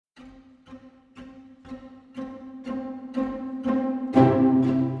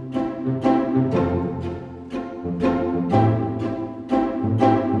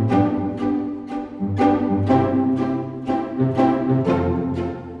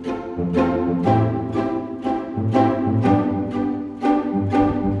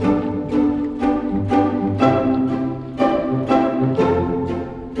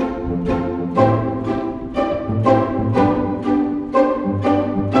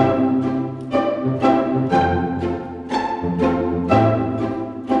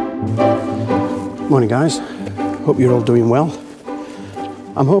Morning guys, hope you're all doing well.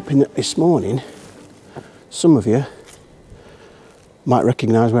 I'm hoping that this morning some of you might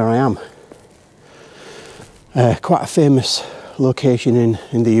recognise where I am. Quite a famous location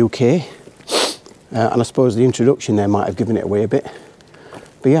in the UK, and I suppose the introduction there might have given it away a bit.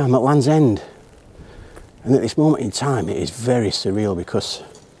 But yeah, I'm at Land's End, and at this moment in time it is very surreal because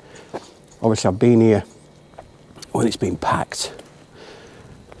obviously I've been here when it's been packed,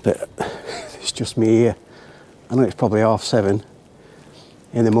 but it's just me here. I know it's probably 7:30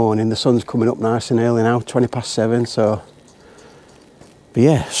 in the morning, the sun's coming up nice and early now, 7:20, so. But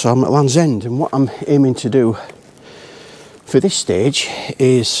yeah, so I'm at Land's End, and what I'm aiming to do for this stage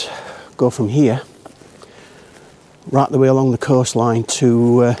is go from here right the way along the coastline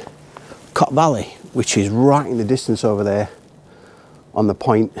to Cot Valley, which is right in the distance over there on the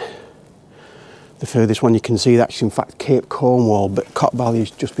point. The furthest one you can see, that's in fact Cape Cornwall, but Cot Valley is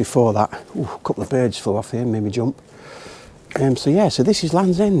just before that. Ooh, a couple of birds flew off there, made me jump. So yeah, so this is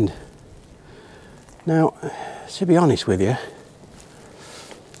Land's End. Now, to be honest with you,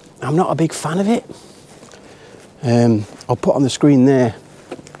 I'm not a big fan of it. I'll put on the screen there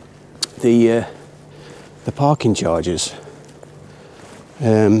the parking charges.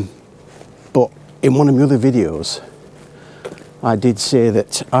 But in one of my other videos, I did say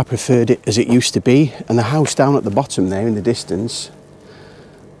that I preferred it as it used to be, and the house down at the bottom there in the distance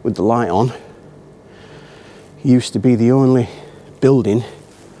with the light on used to be the only building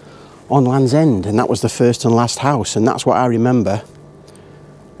on Land's End, and that was the first and last house, and that's what I remember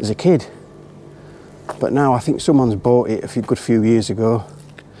as a kid. But now I think someone's bought it a good few years ago,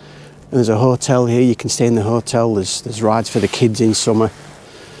 and there's a hotel here. You can stay in the hotel, there's rides for the kids in summer.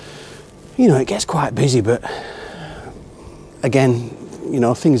 You know, it gets quite busy, but again, you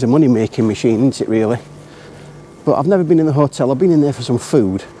know, things are money making machine, isn't it really? But I've never been in the hotel. I've been in there for some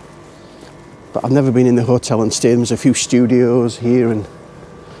food, but I've never been in the hotel and stayed. There's a few studios here, and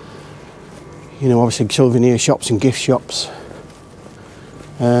you know, obviously souvenir shops and gift shops.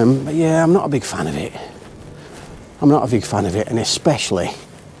 But yeah, I'm not a big fan of it. I'm not a big fan of it, and especially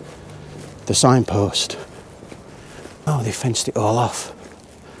the signpost. Oh, they fenced it all off.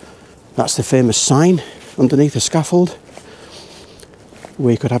 That's the famous sign underneath the scaffold,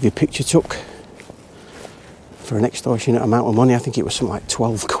 where you could have your picture took for an extortionate amount of money. I think it was something like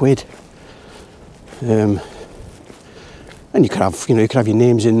 12 quid. And you could have, you know, you could have your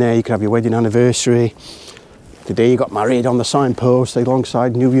names in there. You could have your wedding anniversary, the day you got married on the signpost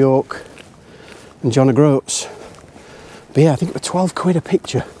alongside New York and John O'Groats. But yeah, I think it was 12 quid a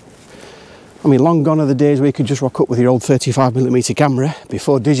picture. I mean, long gone are the days where you could just rock up with your old 35mm camera,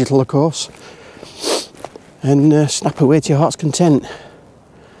 before digital of course, and snap away to your heart's content.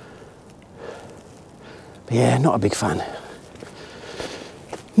 But yeah, not a big fan.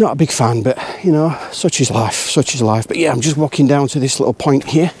 Not a big fan, but you know, such is life, such is life. But yeah, I'm just walking down to this little point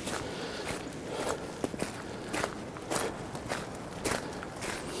here.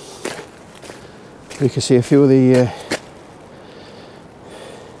 You can see a few of the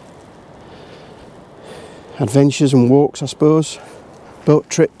adventures and walks, I suppose, boat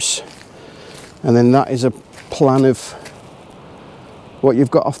trips. And then that is a plan of what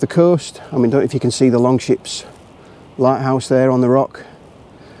you've got off the coast. I mean, don't know if you can see the Longships lighthouse there on the rock,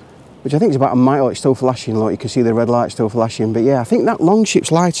 which I think is about a mile. It's still flashing, like you can see the red light still flashing. But yeah, I think that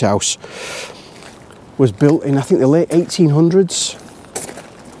Longships lighthouse was built in, I think, the late 1800s,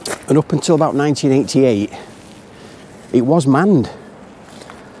 and up until about 1988 it was manned.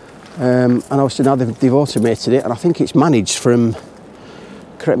 And obviously now they've automated it, and I think it's managed from,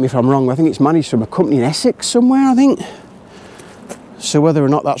 correct me if I'm wrong, I think it's managed from a company in Essex somewhere, I think. So whether or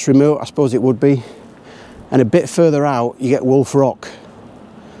not that's remote, I suppose it would be. And a bit further out you get Wolf Rock,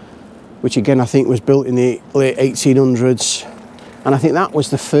 which again I think was built in the late 1800s, and I think that was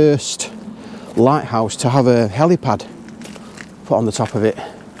the first lighthouse to have a helipad put on the top of it.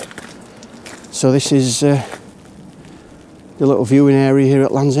 So this is the little viewing area here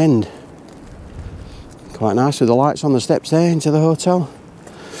at Land's End. Quite nice with the lights on the steps there into the hotel.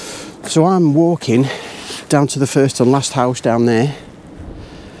 So I'm walking down to the first and last house down there,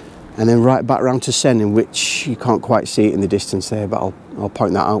 and then right back round to Sennen, which you can't quite see it in the distance there, but I'll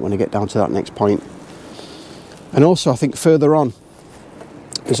point that out when I get down to that next point. And also I think further on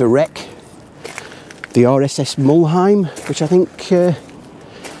there's a wreck, the RMS Mulheim, which I think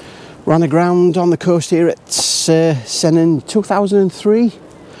ran aground on the coast here at Sennen in 2003.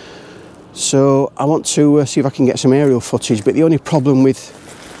 So I want to see if I can get some aerial footage, but the only problem with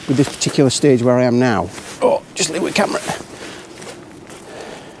this particular stage where I am now, oh, just leave with camera.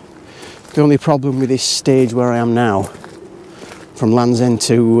 The only problem with this stage where I am now, from Land's End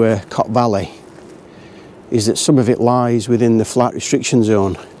to Cot Valley, is that some of it lies within the flight restriction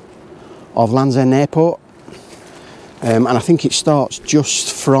zone of Land's End Airport, and I think it starts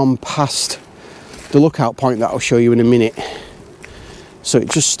just from past the lookout point that I'll show you in a minute. So it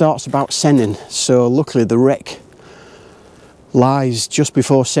just starts about Sennen, so luckily the wreck lies just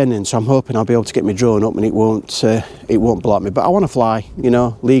before Sennen, so I'm hoping I'll be able to get my drone up and it won't block me. But I want to fly, you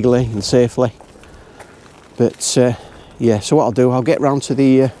know, legally and safely. But yeah, so what I'll do, I'll get round to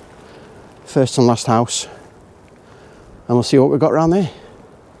the first and last house and we'll see what we've got around there.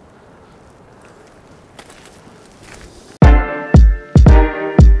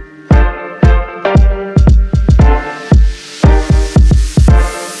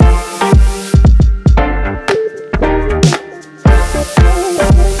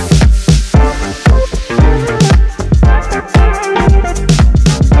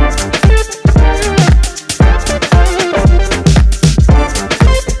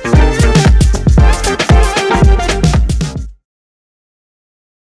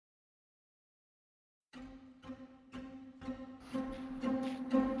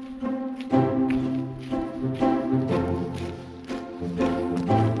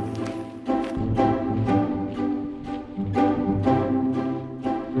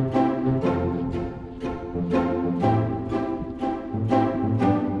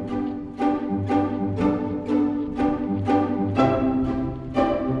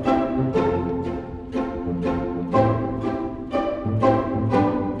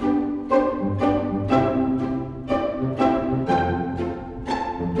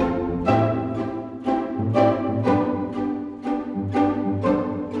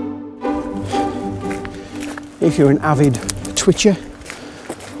 If you're an avid twitcher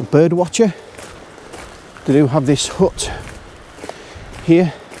or bird watcher, they do have this hut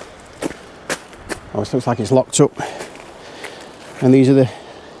here. Oh, it looks like it's locked up. And these are the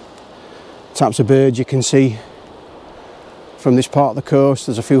types of birds you can see from this part of the coast.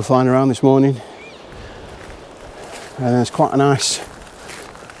 There's a few flying around this morning. And there's quite a nice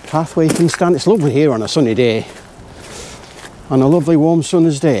pathway you can stand. It's lovely here on a sunny day. On a lovely warm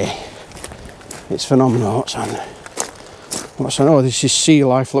summer's day. It's phenomenal. What's on? Oh, this is sea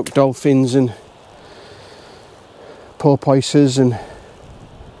life. Look, dolphins and porpoises and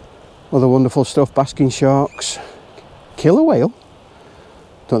other wonderful stuff. Basking sharks. Killer whale.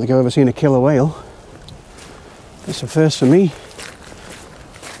 Don't think I've ever seen a killer whale. It's a first for me.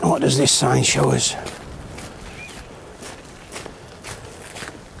 What does this sign show us?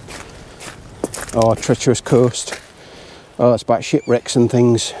 Oh, treacherous coast. Oh, that's about shipwrecks and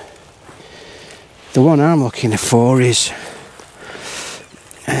things. The one I'm looking for is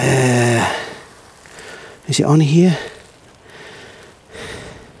it on here?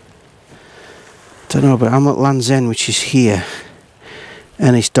 Don't know, but I'm at Land's End, which is here,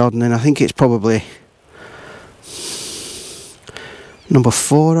 and it's Dodden, and I think it's probably number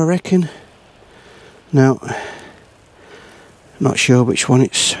 4, I reckon. No, not sure which one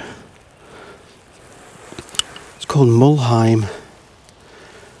it's called. Mulheim.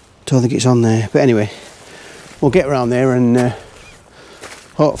 Don't think it's on there, but anyway, we'll get around there and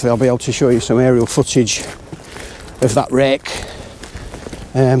hopefully I'll be able to show you some aerial footage of that wreck.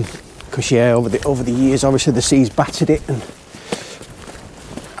 Because yeah, over the years, obviously the sea's battered it and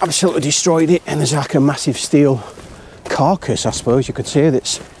absolutely destroyed it, and there's like a massive steel carcass, I suppose you could say,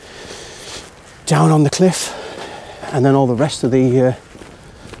 that's down on the cliff, and then all the rest of the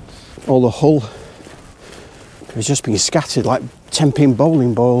all the hull has just been scattered like 10-pin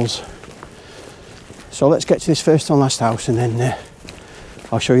bowling balls. So let's get to this first and last house, and then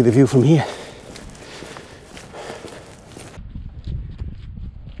I'll show you the view from here.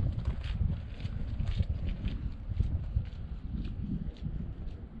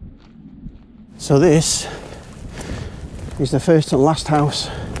 So this is the first and last house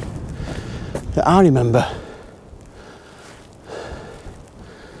that I remember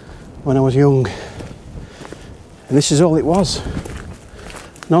when I was young. And this is all it was.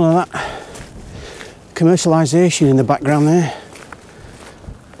 None of that commercialisation in the background there.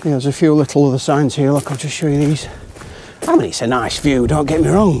 Yeah, there's a few little other signs here. Look, I'll just show you these. I mean, it's a nice view, don't get me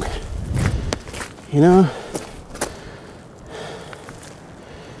wrong. You know?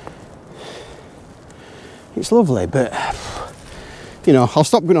 It's lovely, but, you know, I'll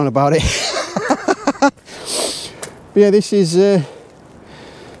stop going on about it. But yeah, this is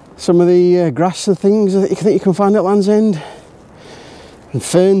some of the grass and things that you can find at Land's End, and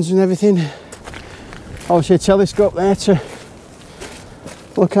ferns and everything. Obviously a telescope there to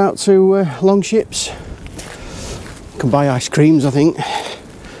look out to longships. You can buy ice creams, I think,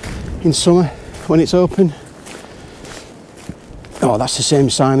 in summer when it's open. Oh, that's the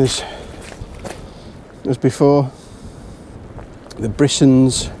same sign as as before. The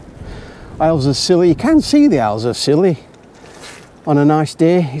Brissons, Isles of Scilly. You can see the Isles of Scilly on a nice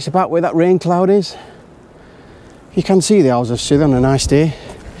day. It's about where that rain cloud is. You can see the Isles of Scilly on a nice day.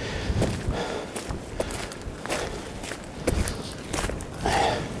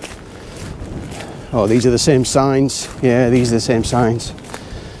 Oh, these are the same signs. Yeah, these are the same signs.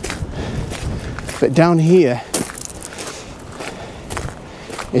 But down here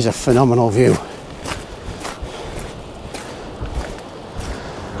is a phenomenal view.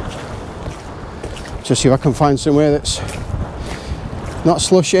 Just see if I can find somewhere that's not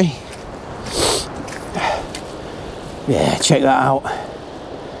slushy. Yeah, check that out.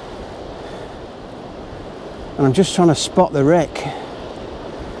 And I'm just trying to spot the wreck,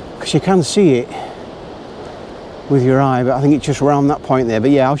 because you can see it with your eye, but I think it's just around that point there. But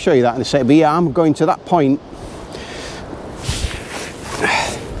yeah, I'll show you that in a sec. But yeah, I'm going to that point,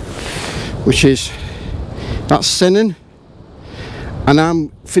 which is, that's Sennen, and I'm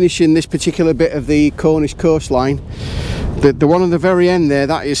finishing this particular bit of the Cornish coastline. The one on the very end there,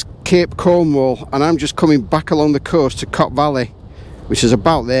 that is Cape Cornwall, and I'm just coming back along the coast to Cot Valley, which is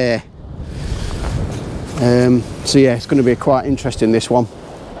about there. So yeah, it's going to be quite interesting, this one,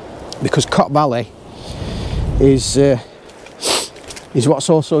 because Cot Valley is what's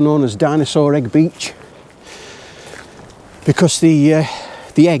also known as Dinosaur Egg Beach, because the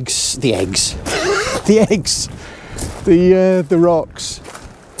rocks,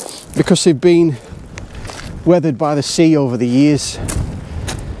 because they've been weathered by the sea over the years,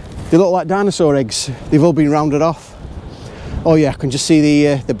 they look like dinosaur eggs. They've all been rounded off. Oh yeah, I can just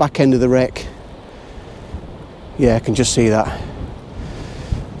see the back end of the wreck. Yeah, I can just see that.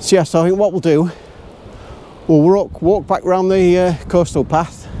 So yeah, so I think what we'll do, we'll walk back round the coastal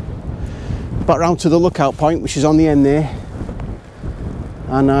path, back round to the lookout point, which is on the end there,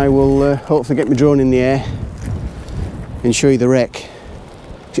 and I will hopefully get my drone in the air and show you the wreck.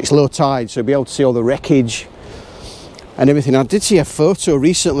 It's low tide, so you'll be able to see all the wreckage and everything. I did see a photo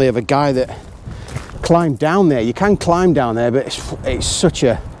recently of a guy that climbed down there. You can climb down there, but it's such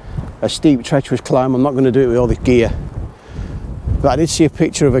a steep, treacherous climb. I'm not going to do it with all this gear. But I did see a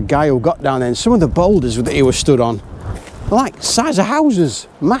picture of a guy who got down there, and some of the boulders that he was stood on are like the size of houses,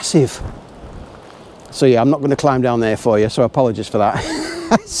 massive. So yeah, I'm not going to climb down there for you, so apologies for that.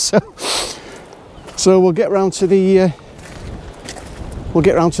 so we'll get round to the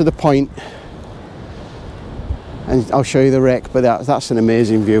point, and I'll show you the wreck. But that's an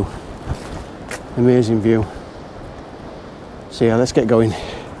amazing view. Amazing view. So yeah, let's get going.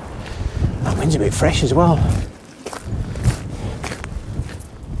 That wind's a bit fresh as well.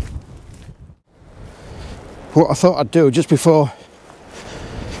 What I thought I'd do just before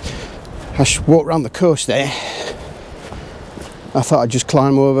I walk around the coast there, I thought I'd just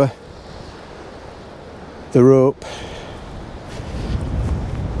climb over the rope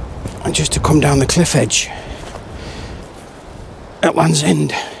and just to come down the cliff edge at Land's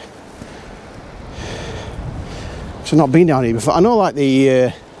End. So I've not been down here before. I know, like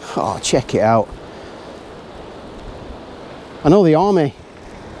the oh, check it out. I know the army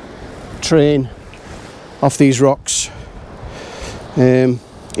train off these rocks in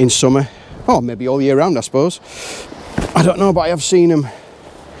summer, or maybe all year round, I suppose. I don't know, but I have seen them.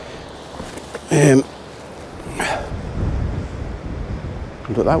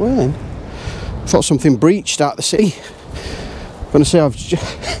 Look that way then. I thought something breached out the sea. I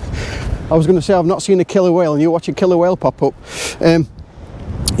was going to say I've not seen a killer whale, and you watch a killer whale pop up.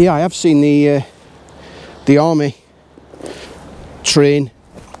 Yeah, I have seen the army train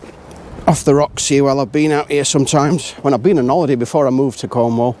off the rocks here while I've been out here sometimes. When I've been on holiday before I moved to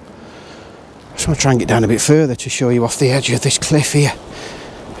Cornwall. So I'll try and get down a bit further to show you off the edge of this cliff here.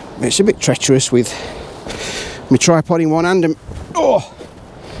 It's a bit treacherous with my tripod in one hand and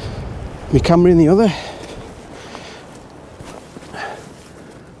my camera in the other.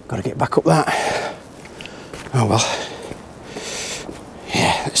 Got to get back up that. Oh well.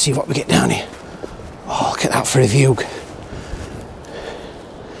 Yeah, let's see what we get down here. Oh, look at that for a view.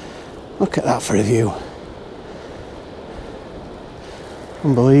 Look at that for a view.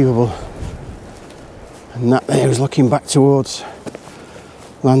 Unbelievable. And that there is looking back towards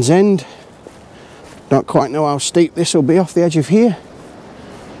Land's End. Don't quite know how steep this will be off the edge of here.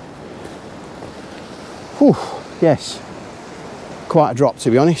 Whew, yes. Quite a drop,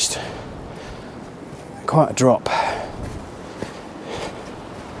 to be honest. Quite a drop.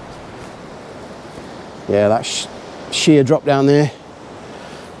 Yeah, that's sheer drop down there.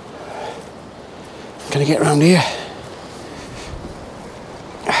 Can I get around here?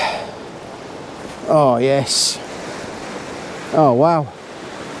 Oh yes. Oh wow.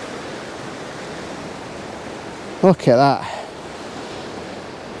 Look at that.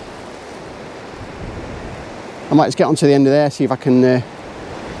 I might just get onto the end of there, see if I can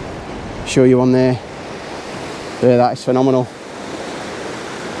show you on there. There, that is phenomenal.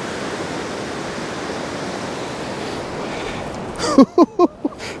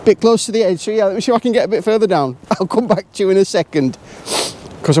 Bit close to the edge, so yeah, let me see if I can get a bit further down. I'll come back to you in a second,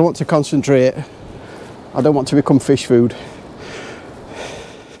 because I want to concentrate. I don't want to become fish food.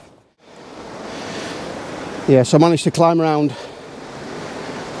 Yeah, so I managed to climb around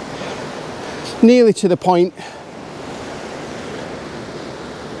nearly to the point.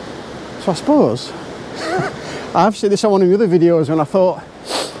 So I suppose I've seen this on one of the other videos when I thought,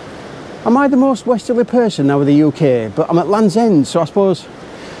 am I the most westerly person now with the UK? But I'm at Land's End, so I suppose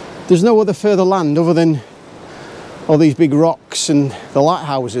there's no other further land other than all these big rocks and the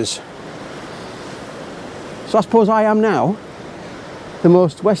lighthouses. So I suppose I am now the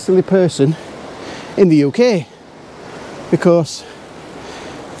most westerly person in the UK, because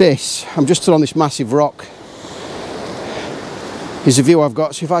this, I'm just stood on this massive rock, is the view I've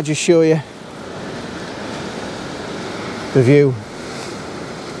got. So if I just show you the view,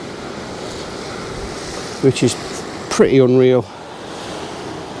 which is pretty unreal.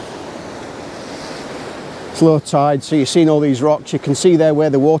 It's low tide, so you're seeing all these rocks. You can see there where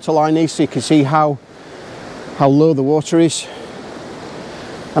the water line is, so you can see how low the water is.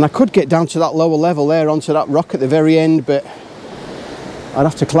 And I could get down to that lower level there, onto that rock at the very end, but I'd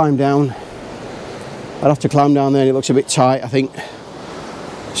have to climb down. I'd have to climb down there, and it looks a bit tight, I think.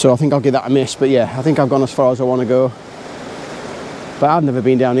 So I think I'll give that a miss. But yeah, I think I've gone as far as I want to go. But I've never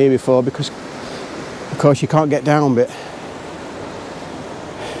been down here before, because of course you can't get down, but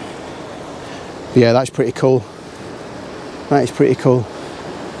yeah, that's pretty cool. That is pretty cool.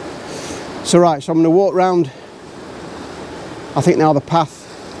 So right, so I'm going to walk round, I think now the path,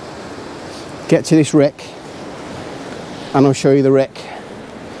 get to this wreck, and I'll show you the wreck,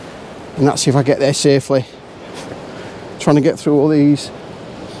 and that's if I get there safely. Trying to get through all these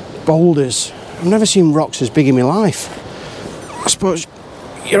boulders. I've never seen rocks as big in my life. I suppose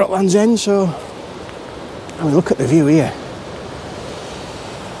you're at Land's End, so I mean, look at the view here.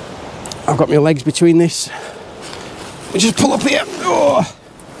 I've got my legs between this. Let me just pull up here. Oh.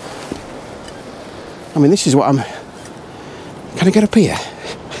 I mean, this is what I'm... Can I get up here?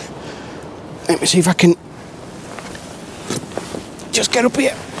 Let me see if I can just get up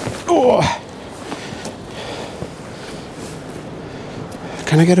here. Oh.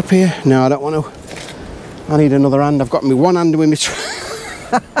 Can I get up here? No, I don't want to. I need another hand. I've got my one hand with me.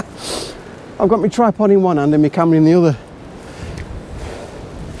 I've got my tripod in one hand and my camera in the other.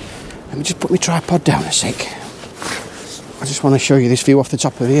 Let me just put my tripod down a sec. I just want to show you this view off the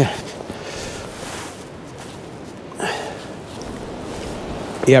top of here.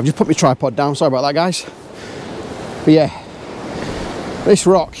 Yeah, I've just put my tripod down, sorry about that, guys. But yeah, this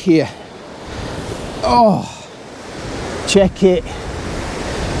rock here, oh, check it.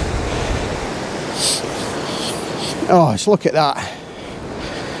 Oh, let's look at that.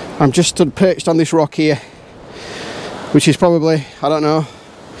 I'm just stood perched on this rock here, which is probably, I don't know,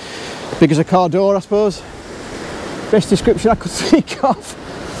 big as a car door, I suppose. Best description I could think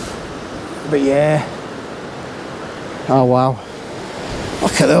of. But yeah, oh wow.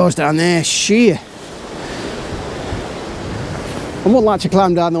 Look at those down there, sheer. I would like to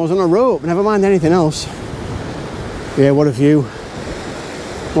climb down those on a rope, never mind anything else. Yeah, what a view.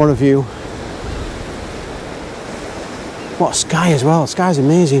 What a view. What a sky as well, the sky's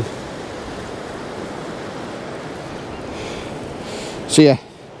amazing. So yeah,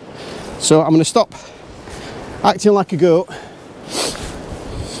 so I'm going to stop acting like a goat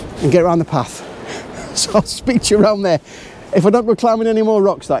and get around the path. So I'll speak to you around there. If I don't go climbing any more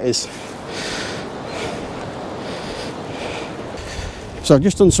rocks, that is. So I've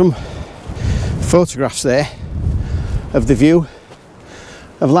just done some photographs there of the view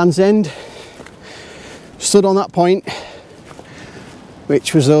of Land's End. Stood on that point,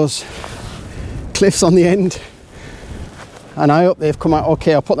 which was those cliffs on the end, and I hope they've come out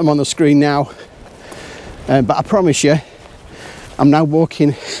okay. I'll put them on the screen now, but I promise you I'm now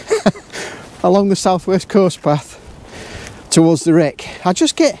walking along the southwest coast path towards the wreck. I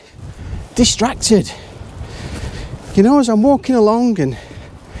just get distracted, you know, as I'm walking along, and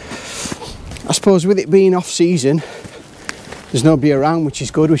I suppose with it being off season there's nobody around, which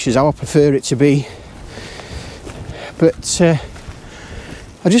is good, which is how I prefer it to be. But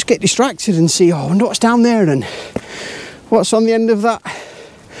I just get distracted and see, oh, I wonder what's down there and what's on the end of that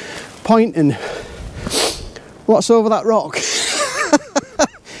point and what's over that rock.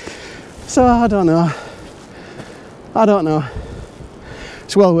 So I don't know. I don't know.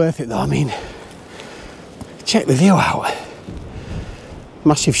 It's well worth it though. I mean, Check the view out.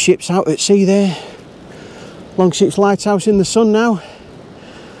 Massive ships out at sea there. Longships lighthouse in the sun now.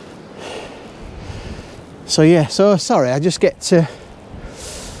 So yeah, so sorry, I just get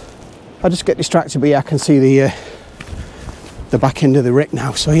distracted, but yeah, I can see the back end of the wreck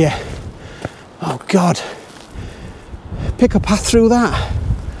now. So yeah, oh God, pick a path through that.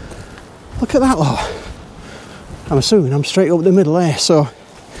 Look at that lot. I'm assuming I'm straight up the middle there. So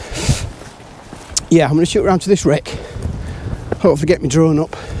yeah, I'm going to shoot around to this wreck. Hopefully get my drone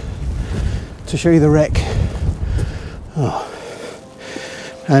up to show you the wreck. Oh.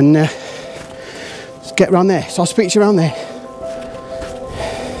 And let's get around there. So I'll speak to you around there.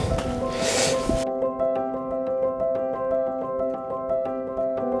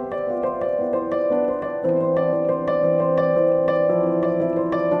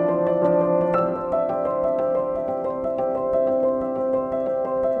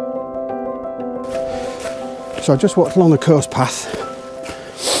 So I just walked along the coast path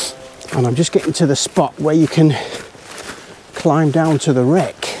and I'm just getting to the spot where you can climb down to the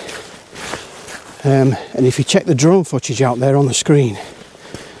wreck. And if you check the drone footage out there on the screen,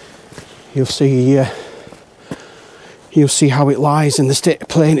 you'll see how it lies in the state of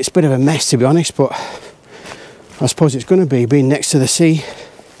play. It's a bit of a mess, to be honest, but I suppose it's going to be, being next to the sea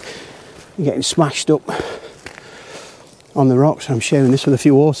and getting smashed up on the rocks. I'm sharing this with a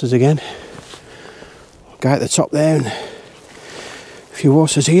few horses again. Guy at the top there and a few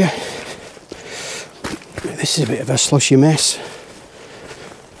horses here. This is a bit of a slushy mess.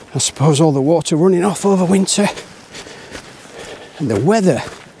 I suppose all the water running off over winter. And the weather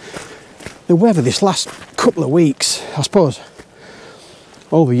this last couple of weeks, I suppose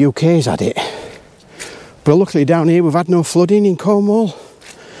all the UK's had it, but luckily down here we've had no flooding in Cornwall.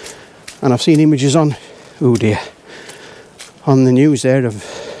 And I've seen images on, oh dear, on the news there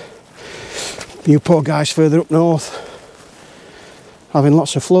of you poor guys further up north having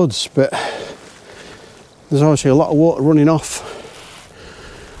lots of floods, but there's obviously a lot of water running off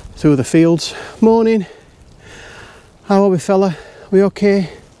through the fields. Morning, how are we, fella? We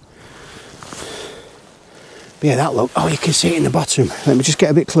okay? But yeah, that look, oh, you can see it in the bottom. Let me just get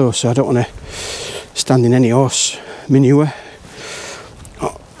a bit closer. I don't want to stand in any horse manure.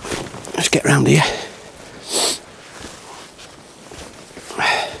 Oh, let's get round here.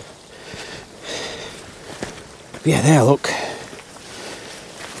 Yeah, there, look.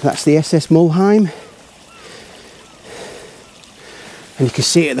 That's the SS Mulheim. And you can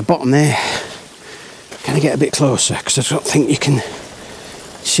see it at the bottom there. Can I get a bit closer? Because I don't think you can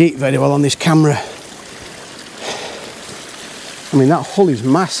see it very well on this camera. I mean, that hull is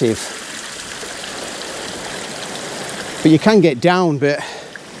massive. But you can get down, but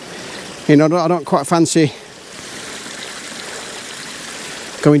you know, I don't quite fancy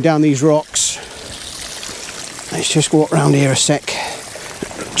going down these rocks. Let's just walk around here a sec.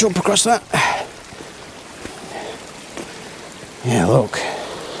 Jump across that. Yeah, look.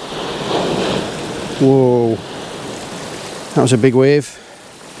 Whoa. That was a big wave.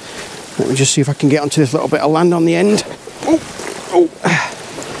 Let me just see if I can get onto this little bit of land on the end. Oh,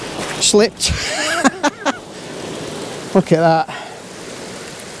 slipped. Look at that.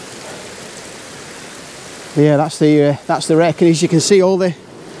 Yeah, that's the wreck, and as you can see, all the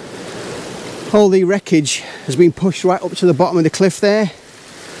wreckage has been pushed right up to the bottom of the cliff there.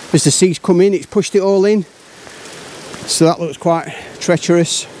 As the sea's come in, it's pushed it all in. So that looks quite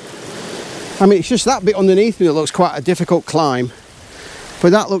treacherous. I mean, it's just that bit underneath me that looks quite a difficult climb. But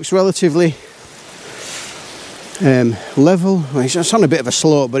that looks relatively level. Well, it's on a bit of a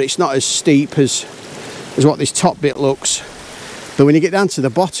slope, but it's not as steep as what this top bit looks. But when you get down to the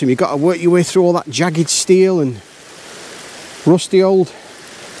bottom, you've got to work your way through all that jagged steel and rusty old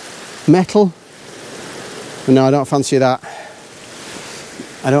metal. But no, I don't fancy that.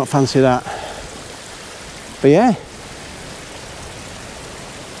 I don't fancy that. But yeah,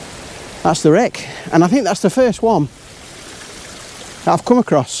 that's the wreck. And I think that's the first one that I've come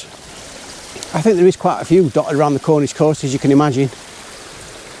across. I think there is quite a few dotted around the Cornish coast, as you can imagine.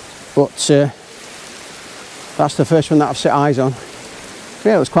 But that's the first one that I've set eyes on.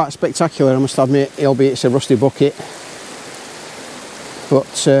 Yeah, it was quite spectacular, I must admit, albeit it's a rusty bucket.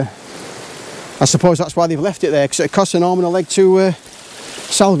 But I suppose that's why they've left it there, because it costs an arm and a leg to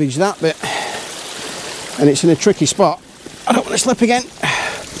salvage that bit. And it's in a tricky spot. I don't want to slip again.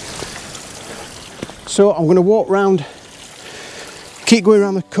 So I'm going to walk round, keep going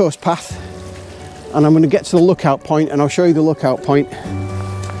around the coast path, and I'm going to get to the lookout point, and I'll show you the lookout point.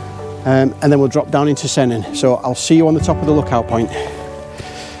 And then we'll drop down into Sennen. So I'll see you on the top of the lookout point.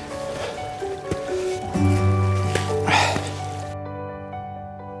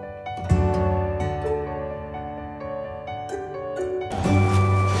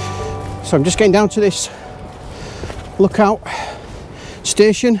 So I'm just getting down to this lookout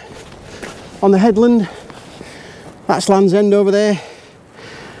station on the headland. That's Land's End over there.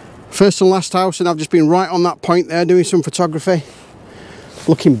 First and last house, and I've just been right on that point there doing some photography,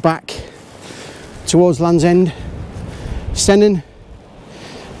 looking back towards Land's End. Sennen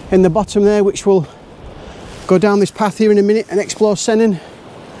in the bottom there, which will go down this path here in a minute and explore Sennen.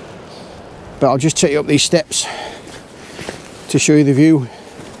 But I'll just take you up these steps to show you the view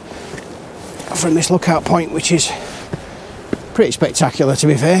from this lookout point, which is pretty spectacular, to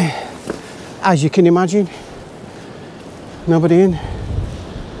be fair. As you can imagine, nobody in.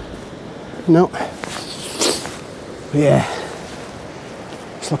 No. Yeah.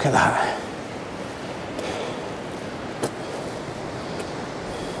 Let's look at that.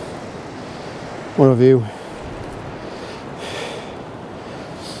 What a view.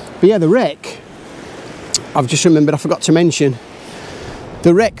 But yeah, the wreck, I've just remembered, I forgot to mention,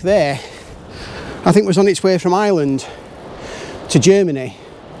 the wreck there, I think was on its way from Ireland to Germany.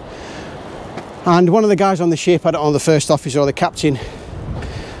 And one of the guys on the ship, I don't know, the first officer or the captain,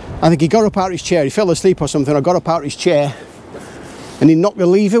 I think he got up out of his chair, he fell asleep or something, or got up out of his chair, and he knocked the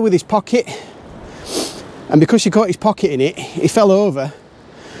lever with his pocket. And because he caught his pocket in it, he fell over,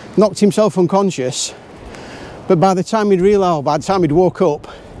 knocked himself unconscious. But by the time he'd realised, by the time he'd woke up,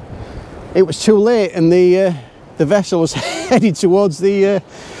 it was too late, and the vessel was headed towards the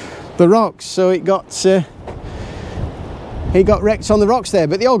rocks. So it got wrecked on the rocks there.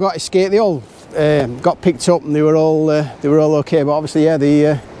 But they all got escaped. They all got picked up, and they were all okay. But obviously, yeah,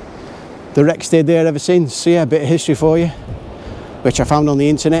 the wreck stayed there ever since. So yeah, a bit of history for you, which I found on the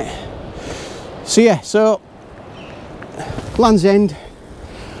internet. So yeah, so Land's End.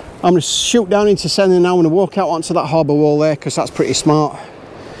 I'm going to shoot down into Sennen now. I'm going to walk out onto that harbour wall there, because that's pretty smart.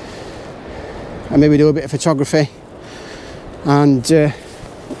 And maybe do a bit of photography. And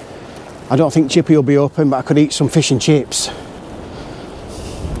I don't think Chippy will be open, but I could eat some fish and chips.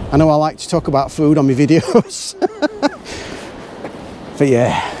 I know I like to talk about food on my videos. But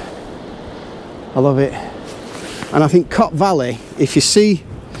yeah, I love it. And I think Cot Valley, if you see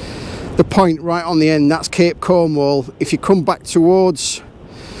the point right on the end, that's Cape Cornwall. If you come back towards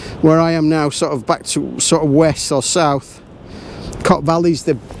where I am now, sort of back to sort of west or south, Cot Valley's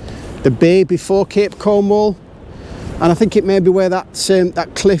the bay before Cape Cornwall, and I think it may be where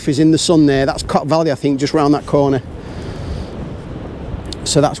that cliff is in the sun there. That's Cot Valley, I think, just round that corner.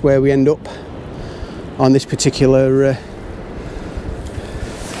 So that's where we end up on this particular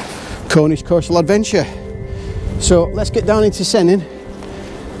Cornish coastal adventure. So let's get down into Sennen,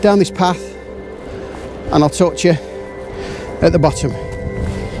 down this path, and I'll talk to you at the bottom.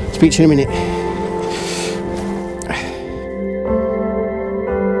 Speak to you in a minute.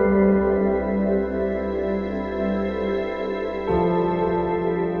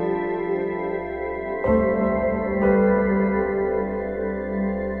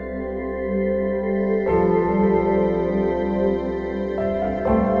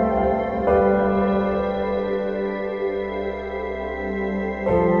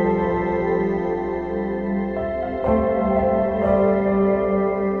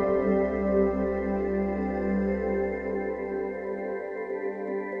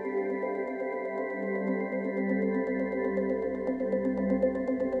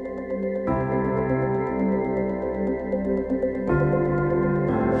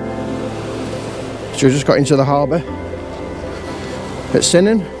 So we just got into the harbour at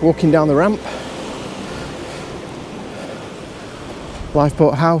Sennen, walking down the ramp.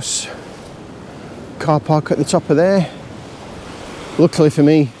 Lifeboat house, car park at the top of there. Luckily for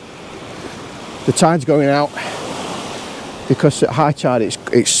me, the tide's going out, because at high tide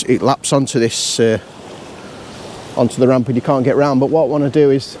it laps onto this onto the ramp and you can't get round. But what I want to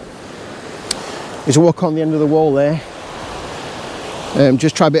do is walk on the end of the wall there.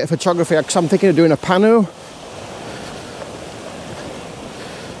 Just try a bit of photography, because I'm thinking of doing a pano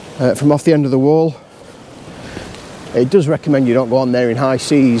from off the end of the wall. It does recommend you don't go on there in high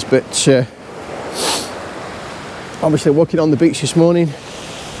seas, but obviously walking on the beach this morning,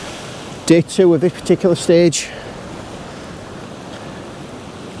 day 2 of this particular stage.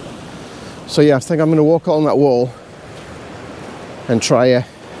 So yeah, I think I'm going to walk on that wall and try a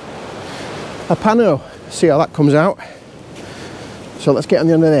pano, see how that comes out. So let's get on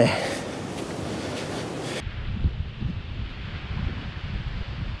the end of there.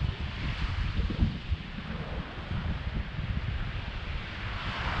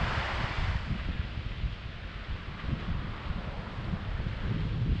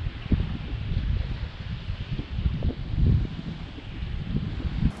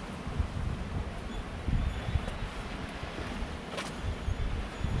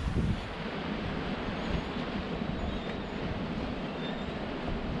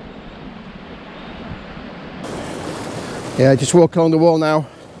 Yeah, just walk along the wall now,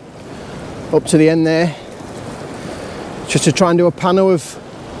 up to the end there, just to try and do a pano of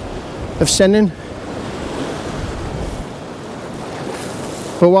Sennen.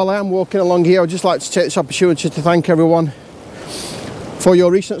 But while I am walking along here, I'd just like to take this opportunity to thank everyone for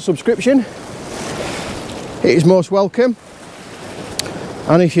your recent subscription. It is most welcome,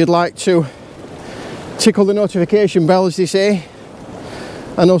 and if you'd like to tickle the notification bell, as they say,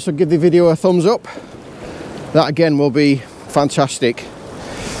 and also give the video a thumbs up, that again will be fantastic.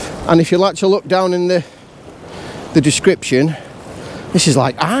 And if you'd like to look down in the description, this is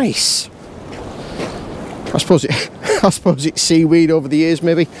like ice. I suppose it's seaweed over the years,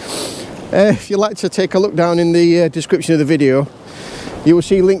 maybe. If you'd like to take a look down in the description of the video, you will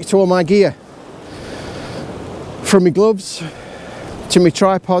see links to all my gear, from my gloves to my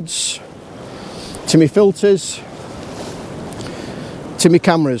tripods to my filters to my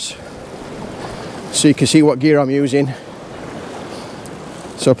cameras, so you can see what gear I'm using.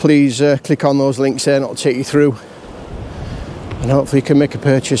 So please click on those links there and it'll take you through, and hopefully you can make a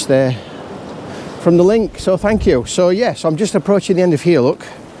purchase there from the link. So thank you. So yes, I'm just approaching the end of here. Look,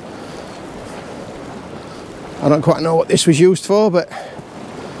 I don't quite know what this was used for, but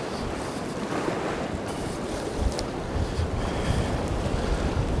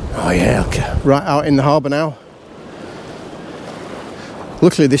oh yeah, okay. Right out in the harbour now.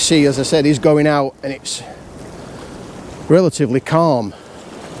 Luckily the sea, as I said, is going out and it's relatively calm,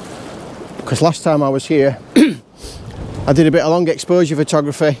 because last time I was here I did a bit of long exposure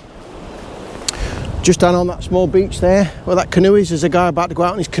photography just down on that small beach there where that canoe is. There's a guy about to go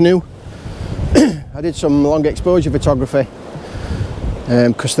out in his canoe. I did some long exposure photography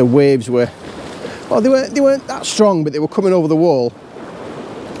because the waves were, well, they weren't that strong, but they were coming over the wall.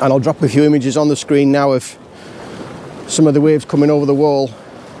 And I'll drop a few images on the screen now of some of the waves coming over the wall.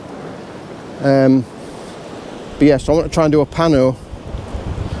 But yeah, so I want to try and do a pano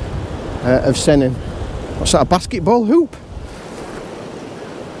of Sennen. What's that, a basketball hoop?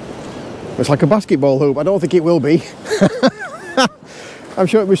 It's like a basketball hoop. I don't think it will be. I'm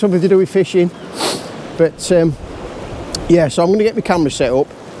sure it'll be something to do with fishing. But yeah, so I'm going to get my camera set up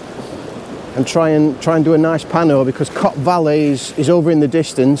and try and do a nice pano, because Cot Valley is over in the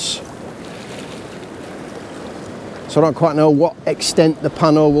distance. So I don't quite know what extent the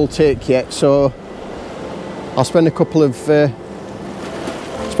pano will take yet. So I'll spend a couple of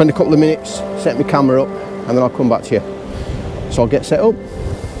minutes, set my camera up, and then I'll come back to you. So I'll get set up.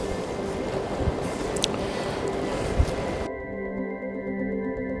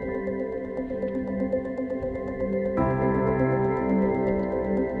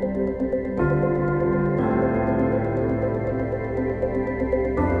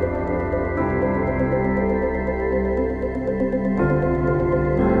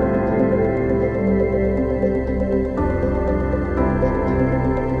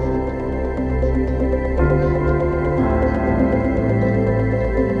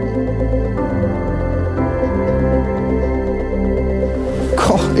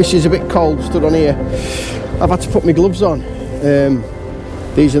 This is a bit cold, stood on here. I've had to put my gloves on.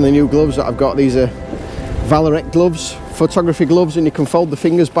 These are the new gloves that I've got. These are Valorec gloves, photography gloves, and you can fold the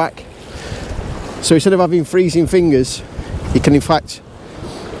fingers back. So instead of having freezing fingers, you can in fact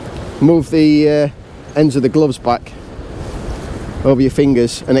move the ends of the gloves back over your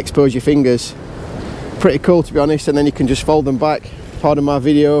fingers and expose your fingers. Pretty cool, to be honest. And then you can just fold them back. Pardon my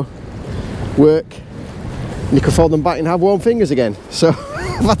video work. And you can fold them back and have warm fingers again. So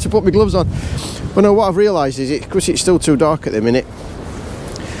I've had to put my gloves on. But no, what I've realised is, because it's still too dark at the minute,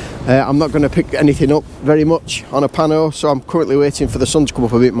 I'm not going to pick anything up very much on a pano, so I'm currently waiting for the sun to come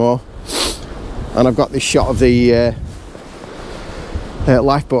up a bit more. And I've got this shot of the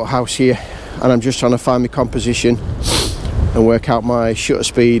lifeboat house here, and I'm just trying to find my composition and work out my shutter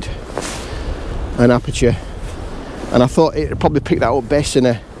speed and aperture. And I thought it'd probably pick that up best in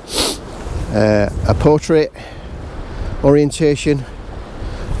a portrait orientation,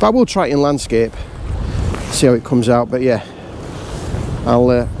 but I will try it in landscape, see how it comes out. But yeah,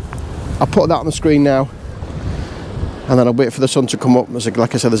 I'll put that on the screen now, and then I'll wait for the sun to come up.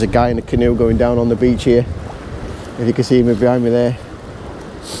 Like I said, there's a guy in a canoe going down on the beach here, if you can see him behind me there.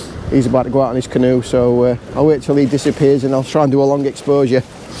 He's about to go out on his canoe, so I'll wait till he disappears and I'll try and do a long exposure.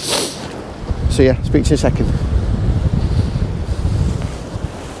 So yeah, speak to you in a second.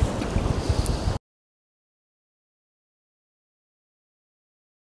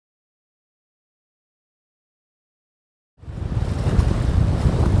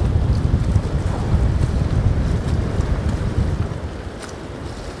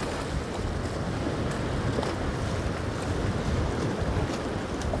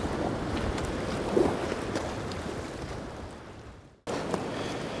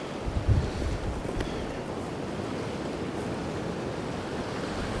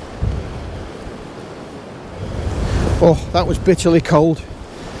 Oh, that was bitterly cold.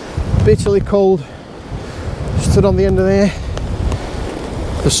 Bitterly cold. Stood on the end of there.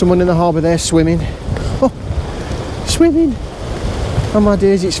 There's someone in the harbour there swimming. Oh, swimming. Oh my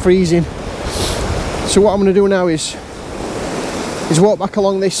days, it's freezing. So what I'm going to do now is walk back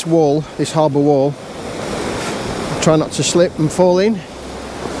along this wall, this harbour wall. Try not to slip and fall in.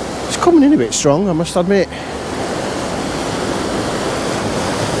 It's coming in a bit strong, I must admit.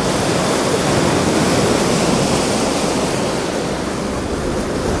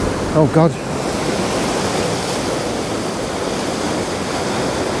 Oh God.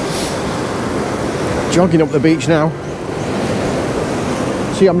 Jogging up the beach now.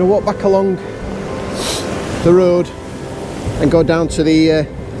 See, I'm going to walk back along the road and go down to the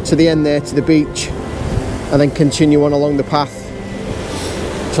end there, to the beach, and then continue on along the path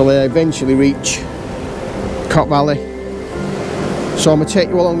till I eventually reach Cot Valley. So I'm going to take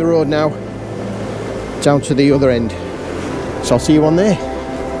you along the road now down to the other end. So I'll see you on there.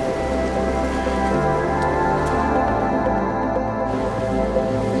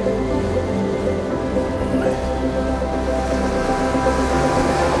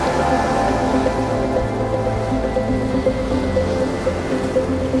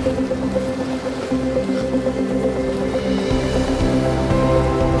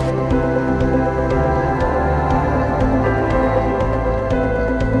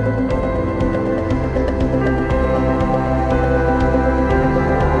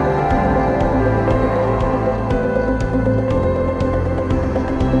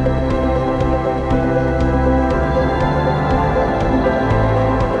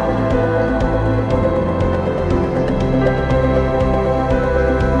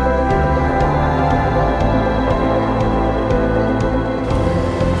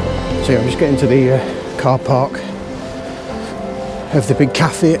 So I'm just getting to the car park of the big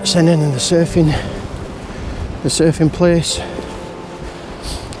cafe at Sennen and the surfing place.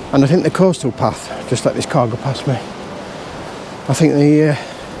 And I think the coastal path, just let this car go past me. I think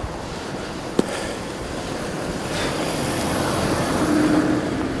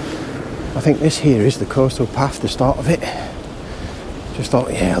this here is the coastal path, the start of it. Just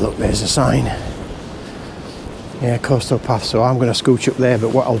thought, yeah, look, there's a sign. Yeah, coastal path, so I'm going to scooch up there, but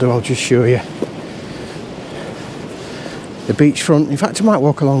what I'll do, I'll just show you the beachfront. In fact, I might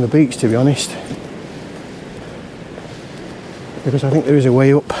walk along the beach, to be honest, because I think there is a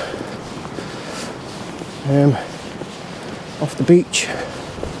way up off the beach,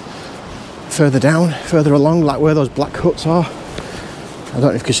 further down, further along, like where those black huts are. I don't know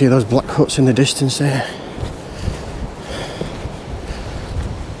if you can see those black huts in the distance there.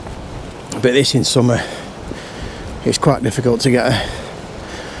 But this in summer, it's quite difficult to get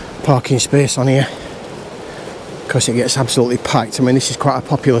a parking space on here because it gets absolutely packed. I mean, this is quite a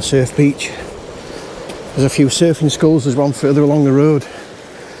popular surf beach. There's a few surfing schools. There's one further along the road,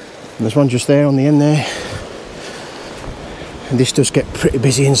 and there's one just there on the end there. And this does get pretty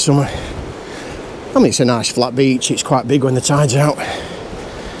busy in summer. I mean, it's a nice flat beach. It's quite big when the tide's out.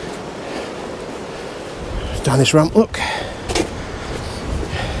 Down this ramp, look.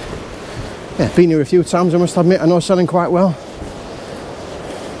 Yeah, been here a few times, I must admit. I know Sennen quite well.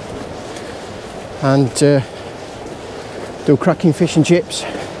 And do cracking fish and chips.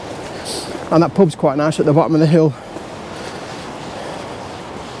 And that pub's quite nice at the bottom of the hill.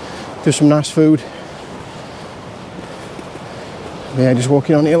 Do some nice food. Yeah, just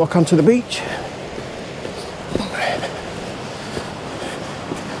walking on here, look onto the beach.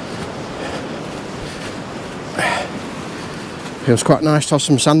 Feels quite nice to have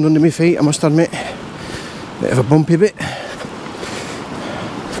some sand under my feet, I must admit. Bit of a bumpy bit.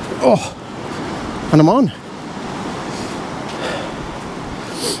 Oh, and I'm on.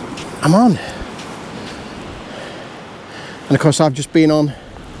 I'm on. And of course I've just been on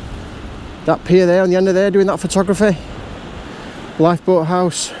that pier there on the end of there doing that photography. Lifeboat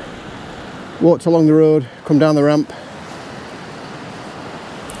house. Walked along the road, come down the ramp.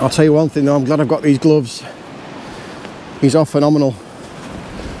 I'll tell you one thing though, I'm glad I've got these gloves. These are phenomenal.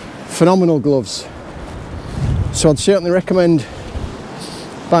 Phenomenal gloves. So I'd certainly recommend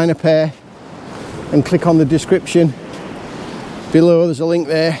buying a pair and click on the description below. There's a link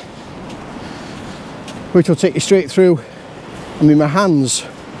there which will take you straight through. I mean, my hands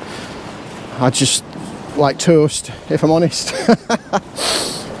are just like toast, if I'm honest.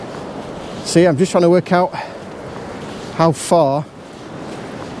 See, I'm just trying to work out how far.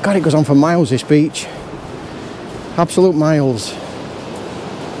 God, it goes on for miles, this beach. Absolute miles.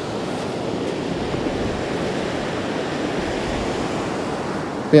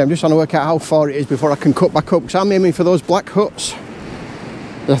 But yeah, I'm just trying to work out how far it is before I can cut back up, because I'm aiming for those black huts.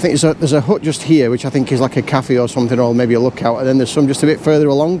 I think there's a hut just here, which I think is like a cafe or something, or maybe a lookout, and then there's some just a bit further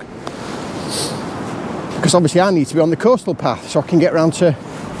along. Because obviously I need to be on the coastal path so I can get round to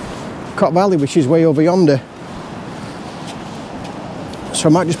Cot Valley, which is way over yonder. So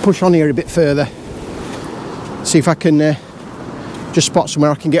I might just push on here a bit further, see if I can just spot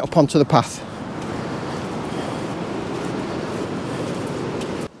somewhere I can get up onto the path.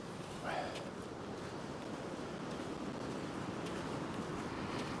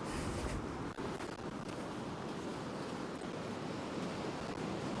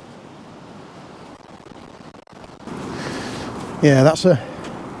 Yeah, that's a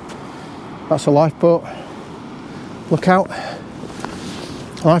lifeboat. Look out.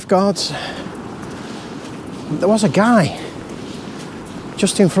 Lifeguards. There was a guy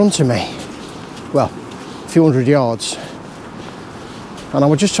just in front of me. Well, a few hundred yards. And I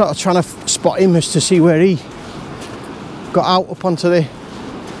was just trying to spot him as to see where he got out up onto the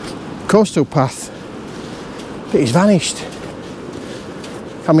coastal path. But he's vanished.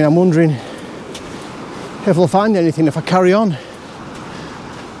 I mean, I'm wondering if I'll find anything if I carry on.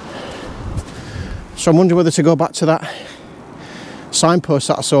 So I'm wondering whether to go back to that signpost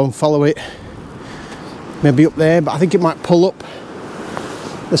that I saw and follow it. Maybe up there, but I think it might pull up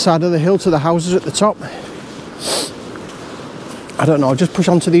the side of the hill to the houses at the top. I don't know, I'll just push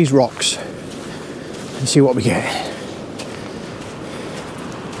onto these rocks and see what we get.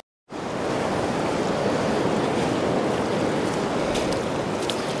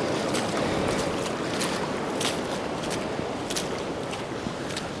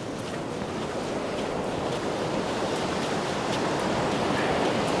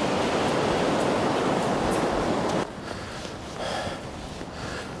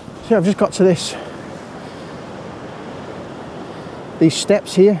 I've just got to these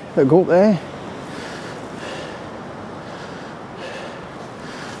steps here that go up there,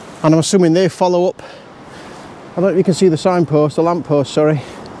 and I'm assuming they follow up. I don't know if you can see the signpost, the lamppost, sorry.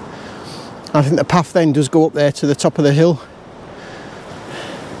 I think the path then does go up there to the top of the hill,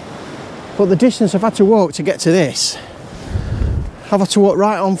 but the distance I've had to walk to get to this, I've had to walk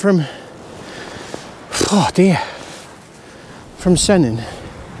right on from, oh dear, from Sennen.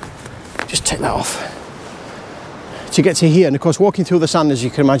 Just take that off to get to here, and of course walking through the sand, as you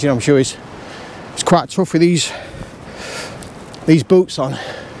can imagine, I'm sure it's quite tough with these boots on.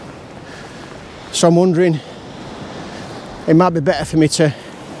 So I'm wondering, it might be better for me to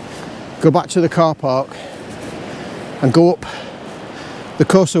go back to the car park and go up the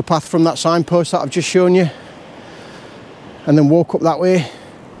coastal path from that signpost that I've just shown you, and then walk up that way.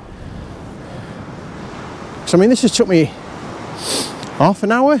 So I mean, this has took me half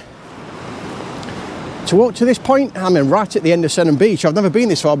an hour to walk to this point. I mean, right at the end of Sennen Beach. I've never been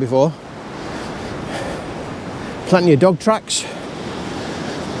this far before. Plenty of dog tracks.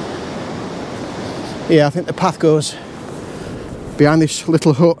 Yeah, I think the path goes behind this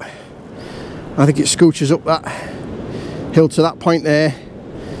little hut. I think it scooches up that hill to that point there,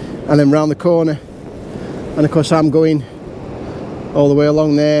 and then round the corner. And of course I'm going all the way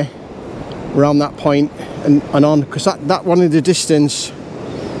along there, around that point and on, because that one in the distance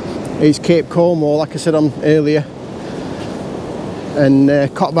is Cape Cornwall, like I said on earlier, and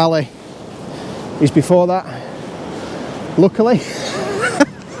Cot Valley is before that, luckily.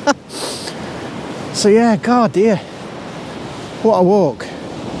 So yeah, God dear, what a walk,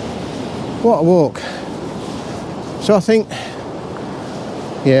 what a walk. So I think,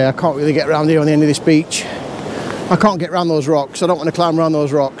 yeah, I can't really get around here on the end of this beach. I can't get around those rocks. I don't want to climb around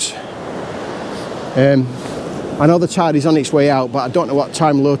those rocks. I know the tide is on its way out, but I don't know what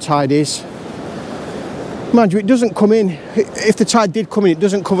time low tide is. Mind you, it doesn't come in. If the tide did come in, it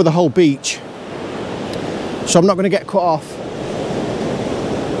doesn't cover the whole beach. So I'm not going to get cut off.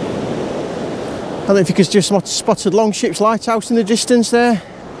 I don't know if you could just spotted Longship's lighthouse in the distance there.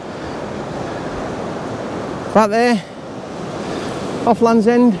 Right there. Off Land's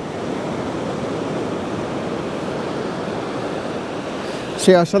End.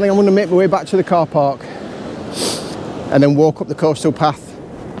 So yeah, so I think I'm going to make my way back to the car park and then walk up the coastal path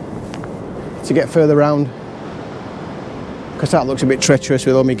to get further round, because that looks a bit treacherous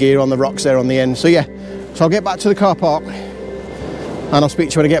with all my gear on the rocks there on the end. So yeah, so I'll get back to the car park and I'll speak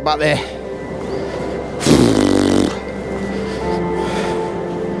to you when I get back there.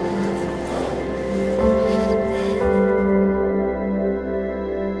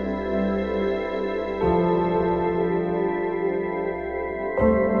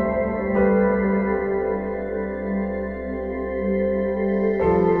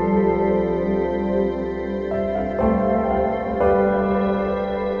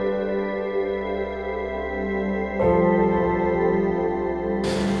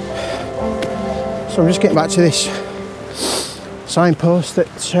 So I'm just getting back to this signpost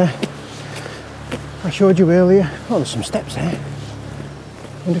that I showed you earlier. Oh, there's some steps there.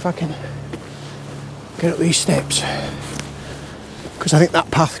 I wonder if I can get up these steps, because I think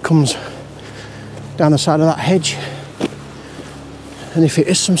that path comes down the side of that hedge, and if it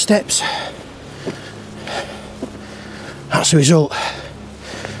is some steps, that's the result.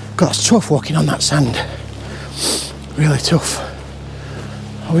 God, that's tough walking on that sand, really tough.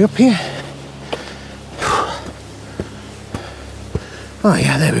 Are we up here? Oh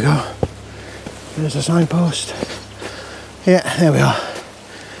yeah, there we go. There's a signpost. Yeah, there we are.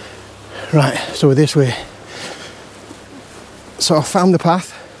 Right, so we're this way. So I found the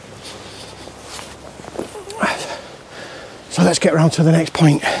path. So let's get round to the next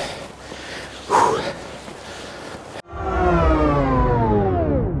point.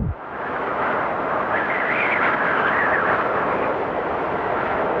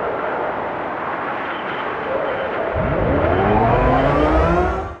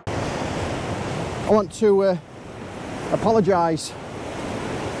 I want to apologise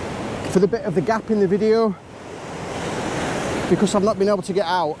for the bit of the gap in the video, because I've not been able to get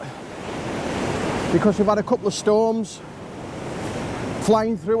out, because we've had a couple of storms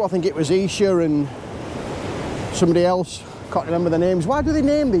flying through. I think it was Isha and somebody else, can't remember the names. Why do they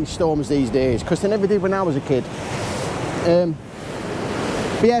name these storms these days? Because they never did when I was a kid.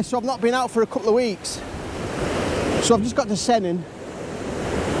 But yeah, so I've not been out for a couple of weeks, so I've just got to Sennen,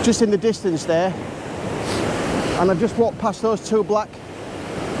 just in the distance there, and I've just walked past those two black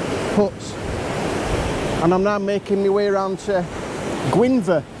huts, and I'm now making my way around to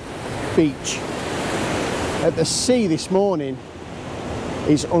Gwynver Beach. At the sea this morning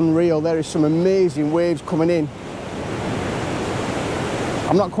is unreal. There is some amazing waves coming in.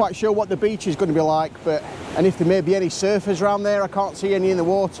 I'm not quite sure what the beach is going to be like, and if there may be any surfers around there. I can't see any in the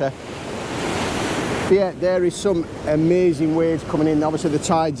water. But yeah, there is some amazing waves coming in. Obviously the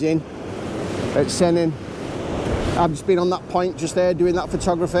tide's in at Sennen. I've just been on that point just there doing that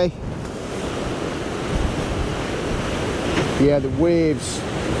photography. Yeah, the waves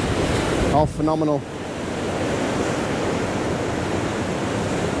are phenomenal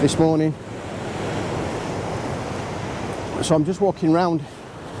this morning. So I'm just walking round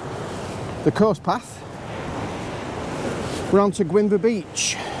the coast path round to Gwynver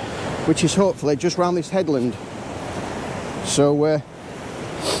Beach, which is hopefully just round this headland. So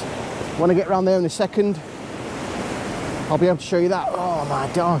when I get round there in a second, I'll be able to show you that. Oh my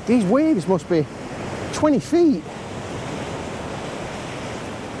God, these waves must be 20 feet.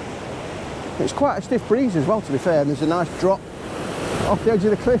 It's quite a stiff breeze as well, to be fair, and there's a nice drop off the edge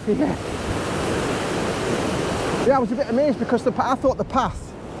of the cliff here. Yeah, I was a bit amazed because I thought the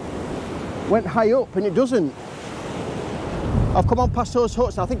path went high up, and it doesn't. I've come on past those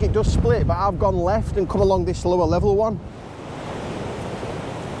huts and I think it does split, but I've gone left and come along this lower level one.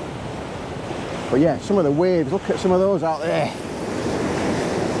 But yeah, some of the waves, look at some of those out there.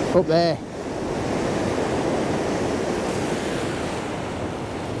 Up there.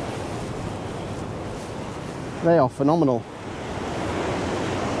 They are phenomenal.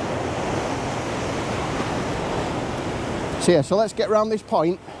 So yeah, so let's get round this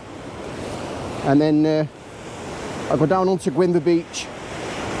point, and then I'll go down onto Gwynver Beach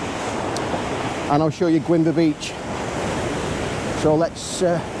and I'll show you Gwynver Beach. So let's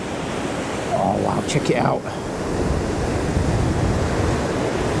oh wow, check it out.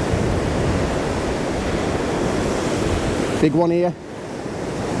 Big one here.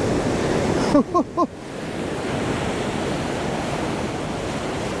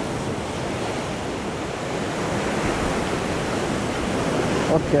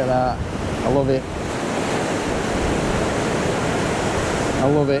 Look at that. I love it. I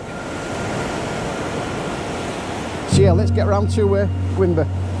love it. So yeah, let's get round to Gwynver.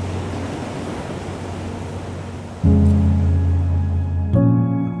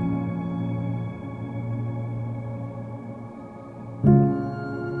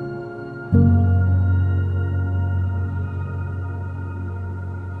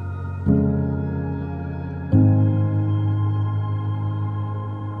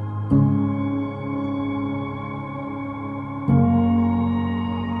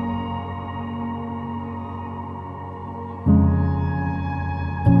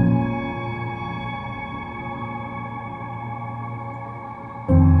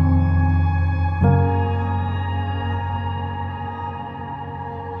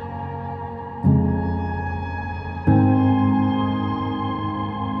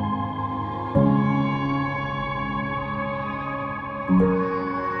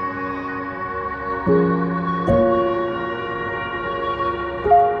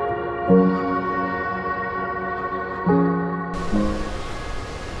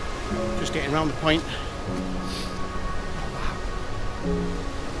 Just getting around the point.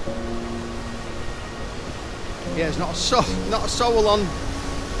 Yeah, there's not a soul on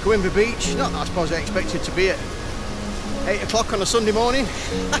Gwynfor Beach. Not that I suppose I expected to be at 8 o'clock on a Sunday morning.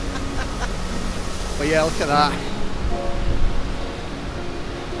 But yeah, look at that.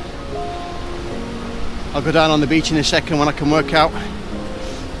 I'll go down on the beach in a second when I can work out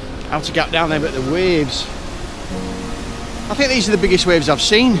how to get down there, but the waves, I think these are the biggest waves I've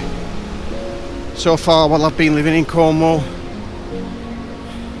seen so far while I've been living in Cornwall.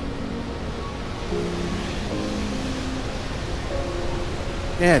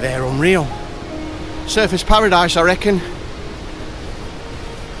 Yeah, they're unreal. Surface paradise, I reckon.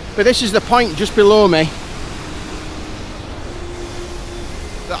 But this is the point just below me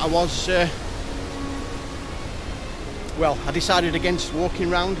that I was, well, I decided against walking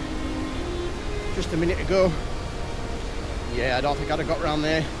round just a minute ago. Yeah, I don't think I'd have got round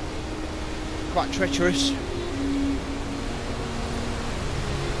there. Quite treacherous.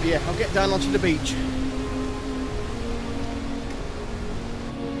 But yeah, I'll get down onto the beach.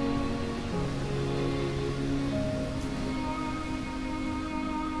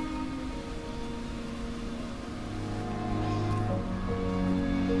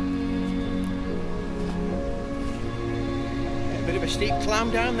 Steep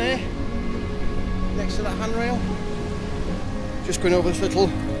climb down there next to that handrail. Just going over this little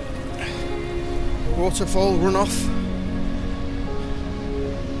waterfall runoff,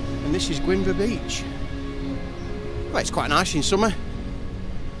 and this is Gwynfor Beach. Well, it's quite nice in summer.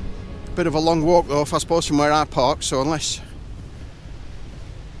 Bit of a long walk though, I suppose, from where I park. So unless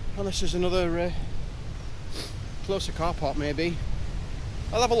there's another closer car park, maybe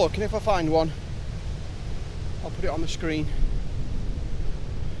I'll have a look, and if I find one, I'll put it on the screen.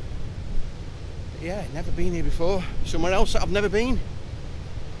 Yeah, never been here before. Somewhere else that I've never been.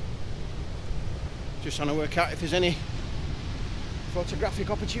 Just trying to work out if there's any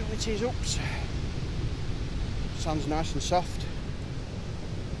photographic opportunities. Oops. Sand's nice and soft.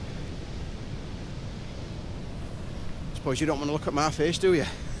 Suppose you don't want to look at my face, do you?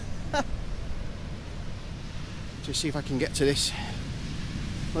 Just see if I can get to this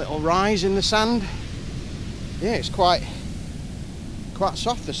little rise in the sand. Yeah, it's quite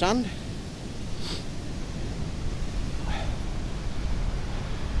soft, the sand.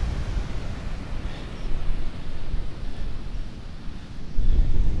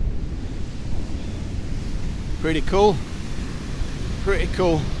 Pretty cool, pretty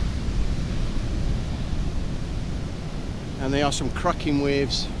cool. And there are some cracking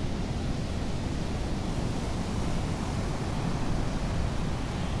waves.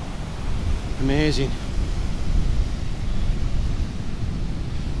 Amazing.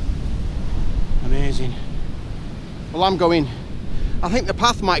 Amazing. Well, I'm going, I think the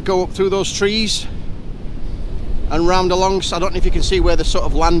path might go up through those trees and round along. So I don't know if you can see where the sort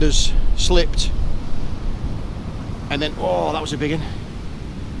of landers slipped. And then, oh, that was a big one.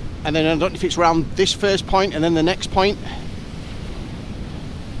 And then I don't know if it's round this first point and then the next point.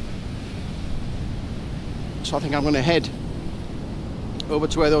 So I think I'm going to head over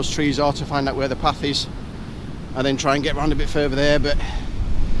to where those trees are to find out where the path is, and then try and get round a bit further there. But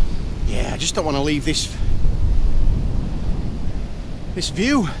yeah, I just don't want to leave this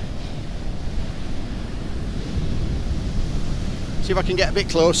view. See if I can get a bit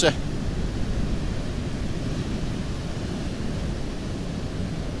closer.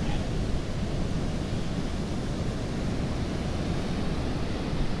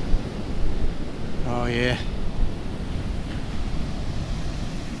 Oh yeah.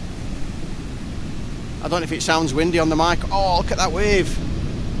 I don't know if it sounds windy on the mic. Oh, look at that wave.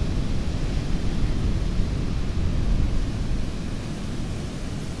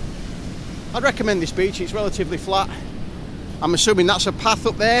 I'd recommend this beach. It's relatively flat. I'm assuming that's a path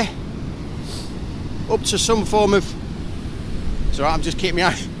up there, up to some form of. It's alright, I'm just keeping my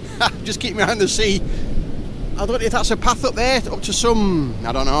eye, just keeping my eye on the sea. I don't know if that's a path up there, up to some,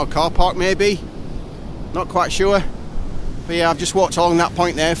 I don't know, car park maybe. Not quite sure. But yeah, I've just walked along that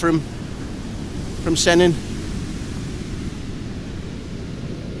point there from Sennen.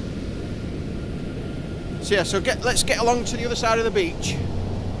 So yeah, let's get along to the other side of the beach.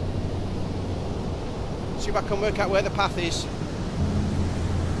 See if I can work out where the path is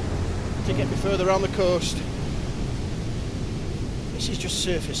to get me further around the coast. This is just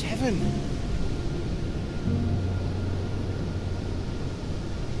surface heaven.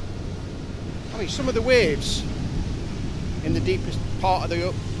 I mean, some of the waves in the deepest part of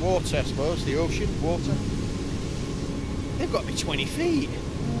the water, I suppose, the ocean water, they've got to be 20 feet,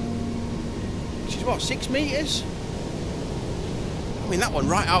 which is what, 6 metres? mean, that one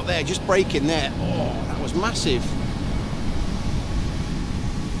right out there, just breaking there. Oh, that was massive.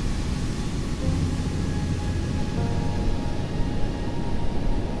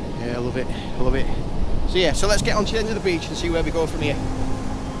 Yeah, I love it. I love it. So yeah, so let's get on to the end of the beach and see where we go from here.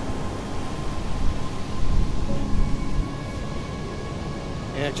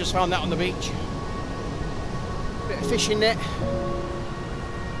 Yeah, just found that on the beach. Bit of fishing net.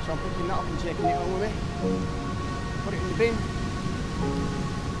 So I'm picking that up and taking it home with me. Put it in the bin.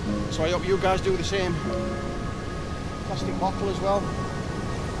 So I hope you guys do the same. Plastic bottle as well.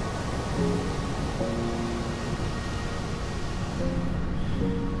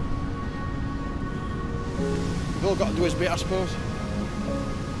 We've all got to do his bit, I suppose.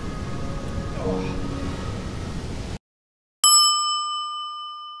 Oh.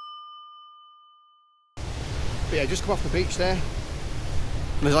 But yeah, just come off the beach there. And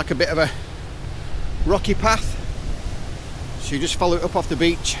there's like a bit of a rocky path. So you just follow it up off the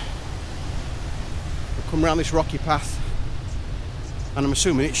beach. We'll come around this rocky path. And I'm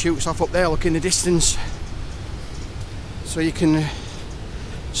assuming it shoots off up there, look in the distance. So you can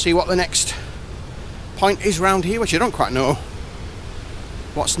see what the next point is round here, which I don't quite know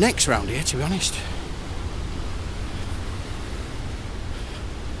what's next round here, to be honest.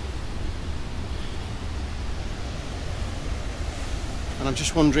 And I'm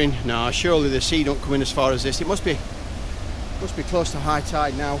just wondering, no, surely the sea don't come in as far as this. It must be close to high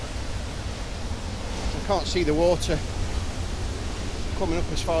tide now. I can't see the water coming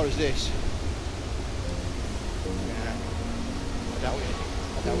up as far as this. Yeah, I doubt it.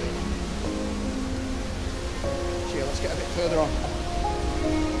 I doubt it. So yeah, let's get a bit further on.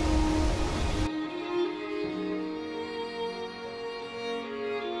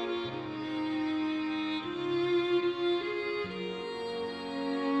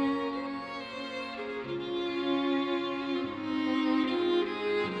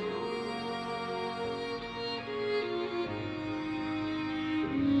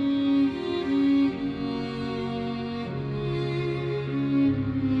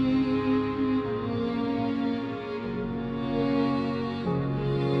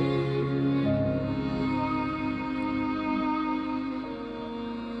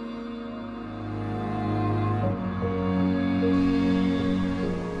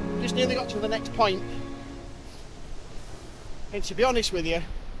 Nearly got to the next point, and to be honest with you,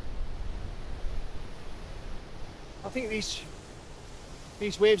 I think these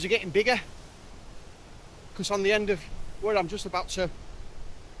waves are getting bigger, because on the end of where I'm just about to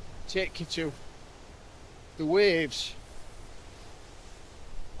take you to, the waves,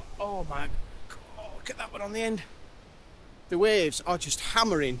 oh my god, look at that one on the end. The waves are just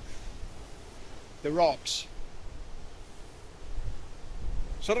hammering the rocks.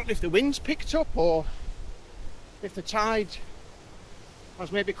 So I don't know if the wind's picked up or if the tide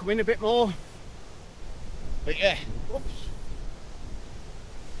has maybe come in a bit more. But yeah, oops.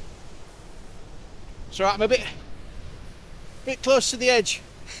 So I'm a bit close to the edge.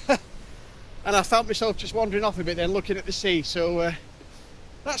 And I found myself just wandering off a bit then, looking at the sea. So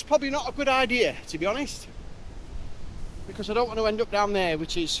that's probably not a good idea, to be honest. Because I don't want to end up down there,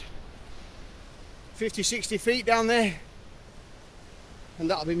 which is 50, 60 feet down there. And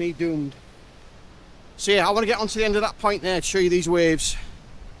that'll be me doomed. So yeah, I want to get onto the end of that point there to show you these waves.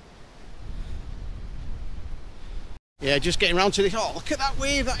 Yeah, just getting around to this. Oh, look at that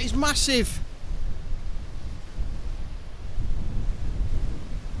wave, that is massive.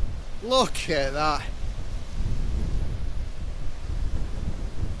 Look at that.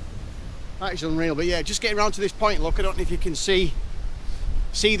 That is unreal. But yeah, just getting around to this point, look, I don't know if you can see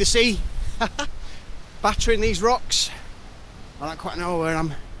the sea battering these rocks. I don't quite know where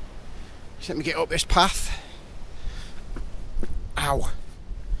I'm. Just let me get up this path. Ow.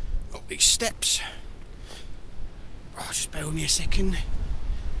 Up these steps. Oh, just bear with me a second.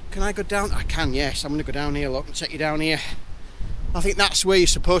 Can I go down? I can, yes. I'm going to go down here, look, and take you down here. I think that's where you're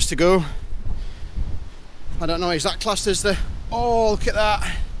supposed to go. I don't know, is that classed as the... Oh, look at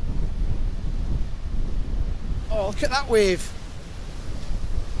that. Oh, look at that wave.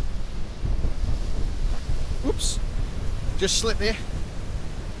 Whoops. Just slipped there.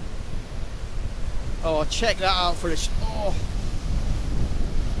 Oh, check that out for us. Oh,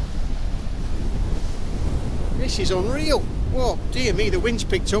 this is unreal. Whoa, dear me, the wind's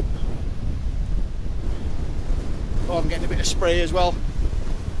picked up. Oh, I'm getting a bit of spray as well.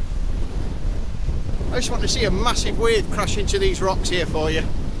 I just want to see a massive wave crash into these rocks here for you.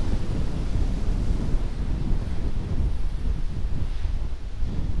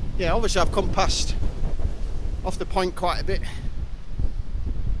 Yeah, obviously I've come past off the point quite a bit.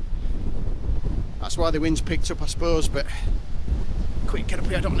 That's why the wind's picked up, I suppose, but quick, get up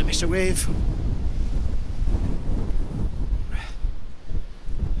here, I don't want to miss a wave.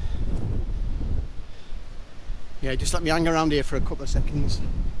 Yeah, just let me hang around here for a couple of seconds.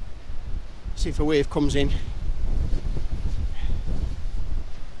 See if a wave comes in.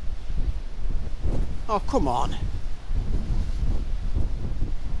 Oh, come on.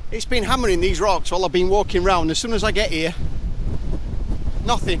 It's been hammering these rocks while I've been walking round. As soon as I get here,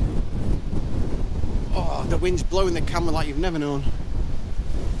 nothing. Oh, the wind's blowing the camera like you've never known.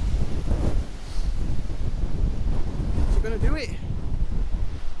 Is it going to do it?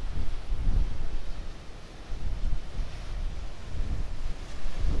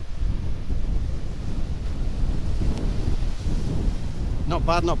 Not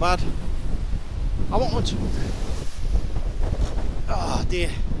bad, not bad. I want one to... Oh dear.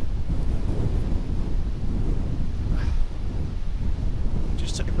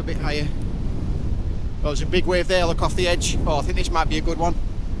 Just took it a bit higher. Oh, there's a big wave there, look off the edge. Oh, I think this might be a good one.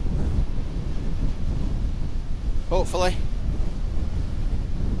 Hopefully.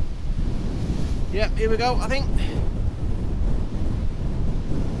 Yep, here we go, I think.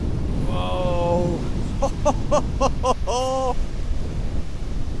 Whoa.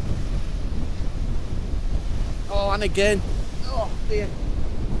 Oh, and again. Oh dear.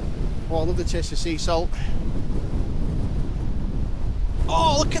 Oh, I love the taste of sea salt.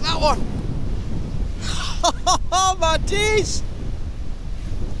 Oh, look at that one. Oh my days.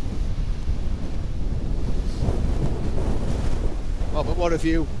 Oh, but what a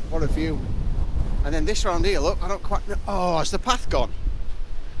view, what a view. And then this round here, look, I don't quite know. Oh, has the path gone?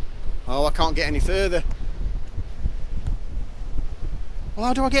 Oh, I can't get any further. Well,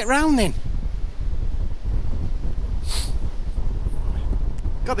 how do I get round then?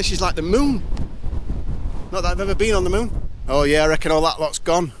 God, this is like the moon. Not that I've ever been on the moon. Oh yeah, I reckon all that lot's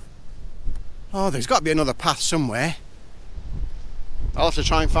gone. Oh, there's got to be another path somewhere. I'll have to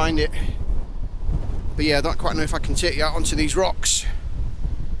try and find it. But yeah, I don't quite know if I can take you out onto these rocks.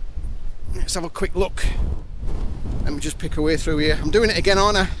 Let's have a quick look. Let me just pick a way through here. I'm doing it again,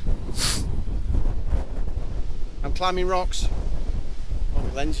 aren't I? I'm climbing rocks. Oh,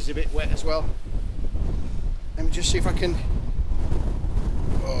 my lens is a bit wet as well. Let me just see if I can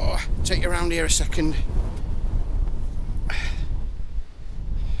take you around here a second.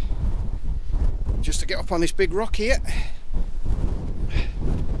 Just to get up on this big rock here.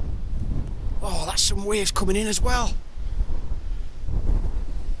 Oh, that's some waves coming in as well.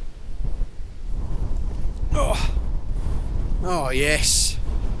 Oh, oh yes.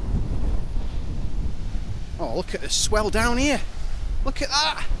 Oh, look at the swell down here. Look at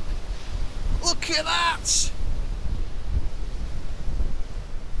that. Look at that.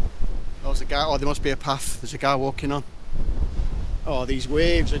 Oh, there's a guy. Oh, there must be a path. There's a guy walking on. Oh, these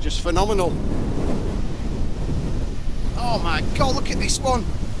waves are just phenomenal. Oh my God, look at this one.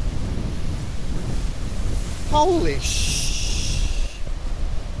 Holy sh...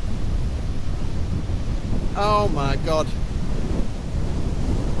 Oh my God.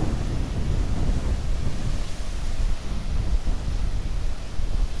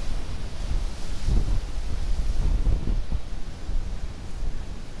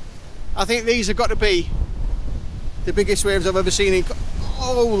 I think these have got to be the biggest waves I've ever seen in...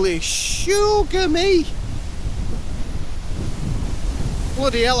 Holy sugar me!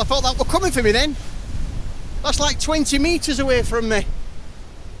 Bloody hell, I thought that were coming for me then. That's like 20 metres away from me.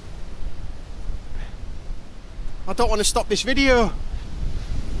 I don't want to stop this video.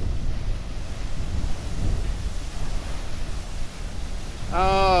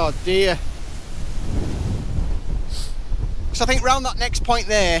 Oh dear. So I think round that next point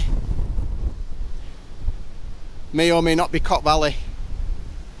there may or may not be Cot Valley.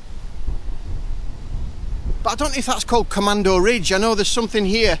 But I don't know if that's called Commando Ridge. I know there's something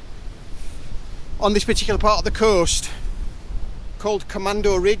here on this particular part of the coast called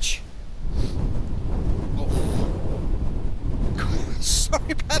Commando Ridge. Oh.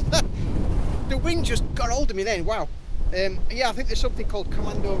 Sorry about that. The wind just got hold of me then, wow. Yeah, I think there's something called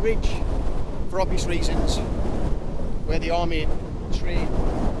Commando Ridge for obvious reasons, where the army train.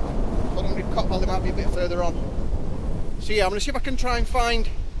 I don't know if Cot Valley might be a bit further on. So yeah, I'm going to see if I can try and find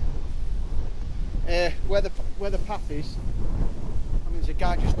where the path is. I mean, there's a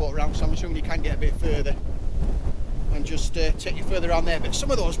guy just walked around, so I'm assuming you can get a bit further and just take you further around there. But some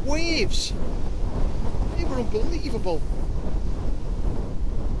of those waves, they were unbelievable.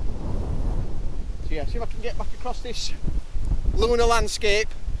 So yeah, see if I can get back across this lunar landscape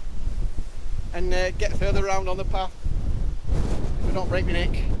and get further around on the path if I don't break my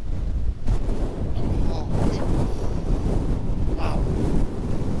neck.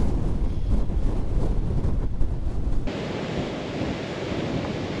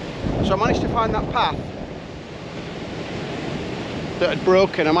 So I managed to find that path that had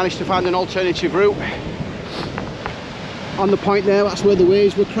broken. I managed to find an alternative route. On the point there, that's where the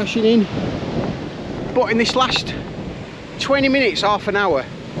waves were crashing in. But in this last 20 minutes, half an hour,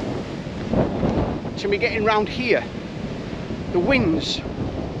 to me getting round here, the winds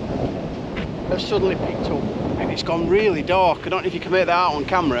have suddenly picked up and it's gone really dark. I don't know if you can make that out on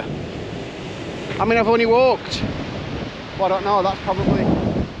camera. I mean, I've only walked, well, I don't know, that's probably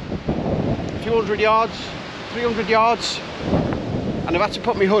a few hundred yards, 300 yards, and I've had to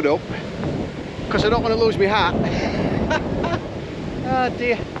put my hood up because I don't want to lose my hat. Oh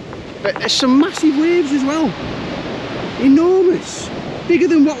dear. But there's some massive waves as well, enormous, bigger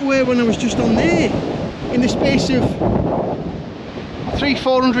than what were when I was just on there, in the space of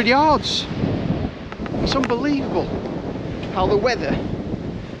 300-400 yards. It's unbelievable how the weather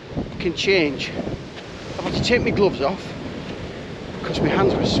can change. I've had to take my gloves off because my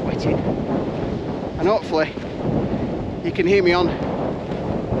hands were sweating, and hopefully you can hear me on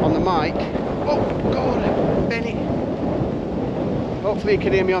the mic. Oh God, Benny. Hopefully you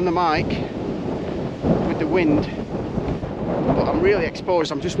can hear me on the mic with the wind, but I'm really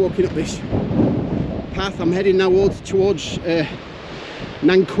exposed. I'm just walking up this path. I'm heading now towards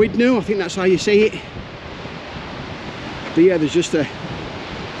Nanquidno, I think that's how you say it. But yeah, there's just a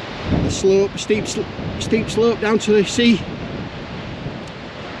slope, steep slope down to the sea,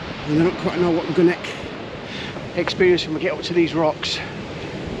 and I don't quite know what we're going to experience when we get up to these rocks.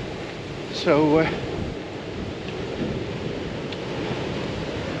 So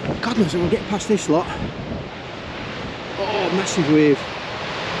God knows when we'll get past this lot. Oh, massive wave.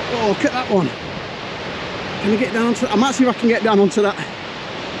 Oh, look at that one. Can I get down to, I might see if I can get down onto that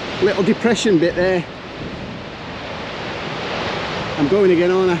little depression bit there. I'm going again,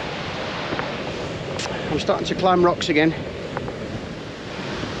 aren't I? I'm starting to climb rocks again.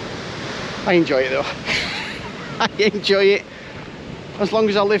 I enjoy it though. I enjoy it. As long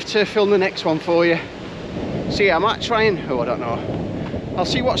as I live to film the next one for you. So yeah, I might try and, oh, I don't know. I'll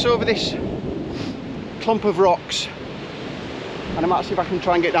see what's over this clump of rocks, and I might see if I can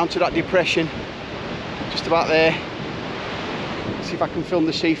try and get down to that depression just about there. See if I can film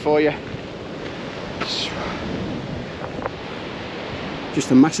the sea for you.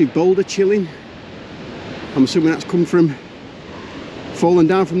 Just a massive boulder chilling. I'm assuming that's come from falling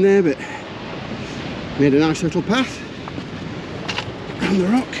down from there, but made a nice little path around the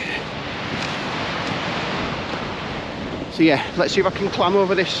rock. So yeah, let's see if I can climb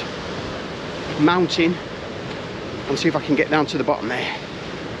over this mountain and see if I can get down to the bottom there.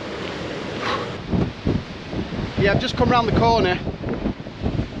 Yeah, I've just come round the corner.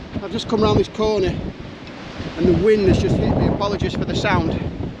 I've just come round this corner and the wind has just hit me. Apologies for the sound.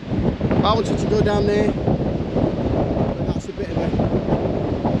 I wanted to go down there, but that's a bit of a...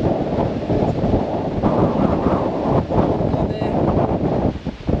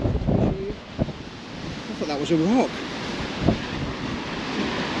 I thought that was a rock.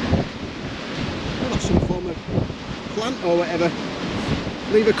 Some form of plant or whatever.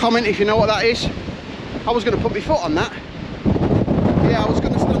 Leave a comment if you know what that is. I was going to put my foot on that. Yeah, I was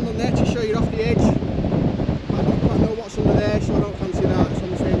going to stand on there to show you off the edge. But I don't quite know what's under there, so I don't fancy that. So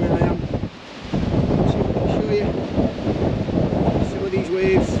I'm staying where I am. See if I can show you some of these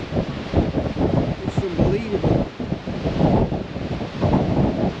waves. It's unbelievable.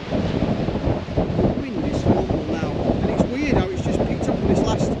 The wind is phenomenal now, and it's weird how it's just picked up in this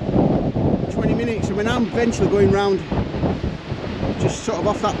last 20 minutes. I mean, I'm eventually going round just sort of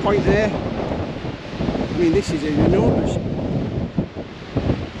off that point there. I mean, this is enormous.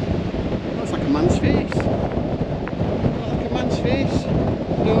 Looks like a man's face. Like a man's face.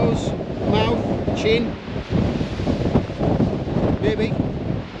 Nose, mouth, chin. Maybe.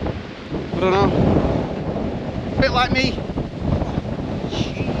 I don't know. A bit like me.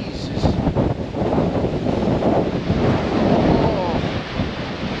 Jesus.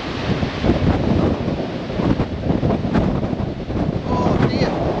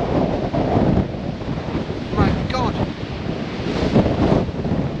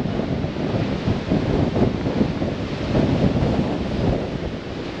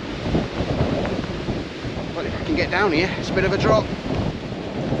 Down here, it's a bit of a drop.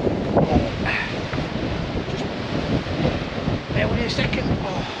 Just bear with me a second.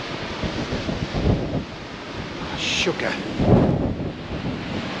 Oh, sugar.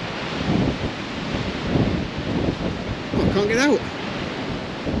 Oh, I can't get out.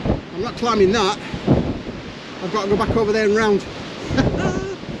 I'm not climbing that. I've got to go back over there and round.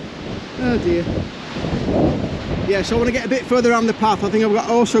 Oh dear. Yeah, so I want to get a bit further around the path. I think I've got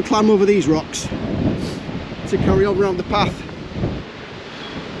to also climb over these rocks to carry on around the path.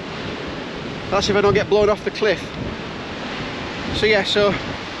 That's if I don't get blown off the cliff. So yeah, so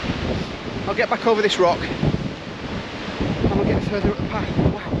I'll get back over this rock and I'll get further up the path.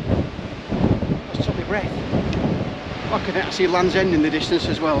 Wow, that's took my breath. I can actually Land's End in the distance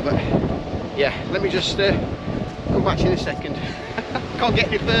as well, but yeah, let me just come back to you in a second. Can't get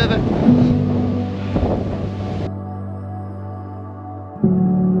any further.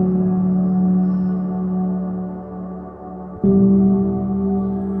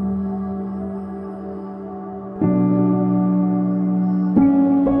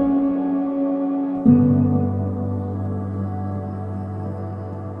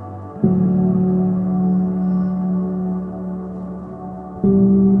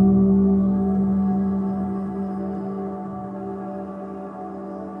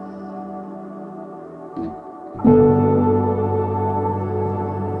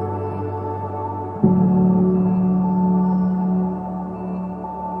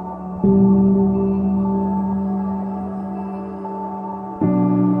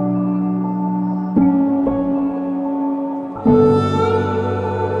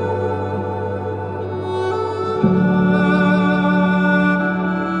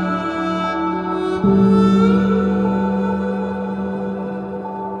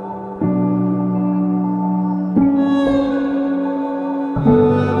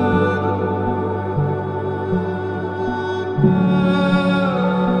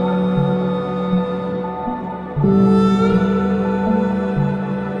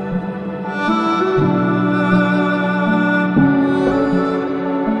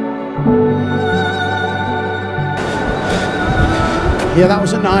 Yeah, that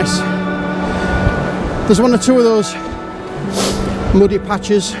wasn't nice. There's one or two of those muddy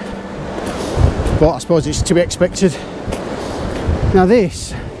patches, but I suppose it's to be expected. Now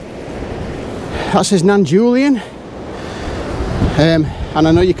this, that says Nan Julian, and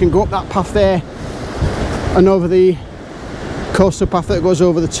I know you can go up that path there and over the coastal path that goes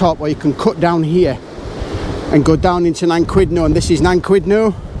over the top, or you can cut down here and go down into Nan Quidno, and this is Nan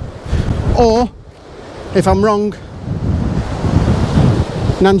Quidno. Or, if I'm wrong,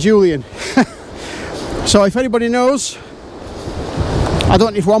 Nan Julian. So if anybody knows, I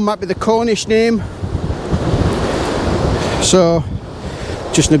don't know if one might be the Cornish name. So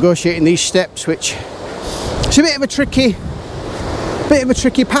just negotiating these steps, which it's a bit of a tricky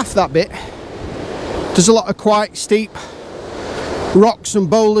path, that bit. There's a lot of quite steep rocks and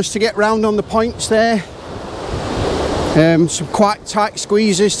boulders to get round on the points there. Some quite tight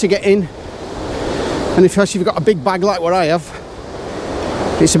squeezes to get in, and if you've got a big bag like what I have,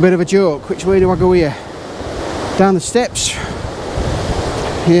 it's a bit of a joke. Which way do I go here? Down the steps.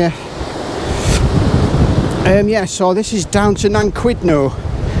 Yeah. Yeah, so this is down to Nan Quidno,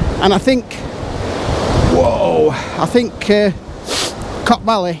 and I think, whoa, I think Cot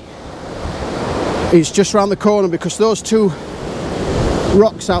Valley is just round the corner, because those two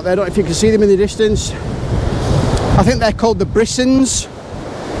rocks out there, I don't know if you can see them in the distance, I think they're called the Brissons,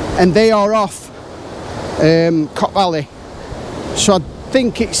 and they are off Cot Valley. So I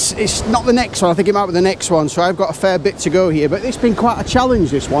think it's not the next one, I think it might be the next one, so I've got a fair bit to go here, but it's been quite a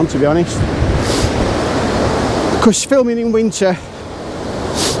challenge, this one, to be honest, because filming in winter,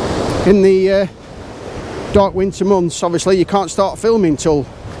 in the dark winter months, obviously you can't start filming till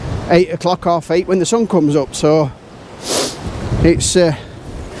 8 o'clock, half 8 when the sun comes up, so it's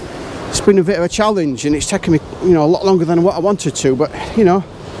been a bit of a challenge, and it's taken me, you know, a lot longer than what I wanted to, but you know,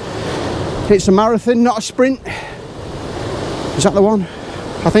 it's a marathon, not a sprint. Is that the one?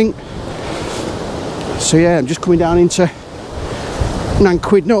 I think. So yeah, I'm just coming down into Nan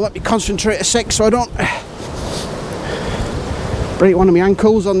Quidno. Let me concentrate a sec so I don't break one of my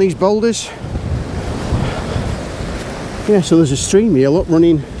ankles on these boulders. Yeah, so there's a stream here, look,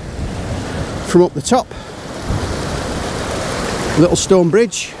 running from up the top. Little stone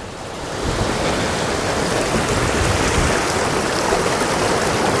bridge.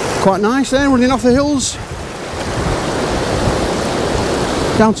 Quite nice there, running off the hills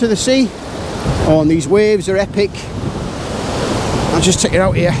down to the sea. Oh, and these waves are epic. I'll just take it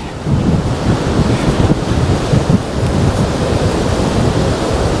out here.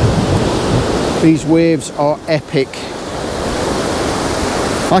 These waves are epic.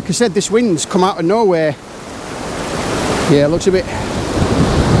 Like I said, this wind's come out of nowhere. Yeah, it looks a bit...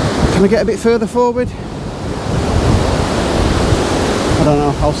 Can I get a bit further forward? I don't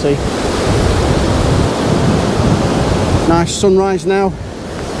know, I'll see. Nice sunrise now.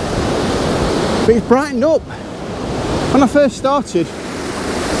 But it's brightened up. When I first started,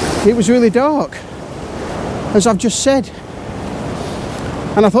 it was really dark, as I've just said.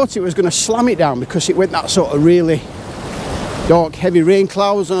 And I thought it was going to slam it down because it went that sort of really dark heavy rain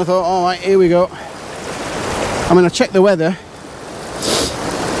clouds, and I thought, all right, here we go. I mean, I checked the weather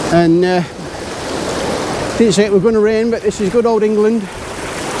and didn't say it was going to rain, but this is good old England,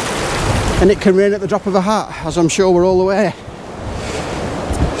 and it can rain at the drop of a hat, as I'm sure we're all aware.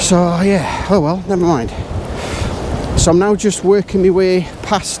 So yeah, oh well, never mind. So I'm now just working my way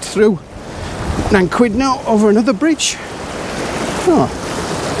past through Nanquidno over another bridge. Oh,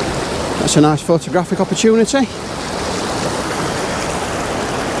 that's a nice photographic opportunity.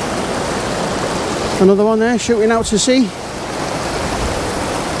 Another one there shooting out to sea.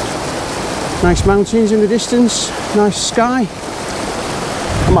 Nice mountains in the distance, nice sky.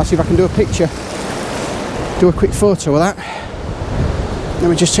 I might see if I can do a picture, do a quick photo of that.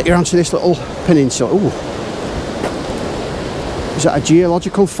 Let me just take you around to this little peninsula. Ooh. Is that a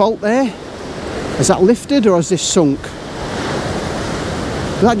geological fault there? Is that lifted or has this sunk?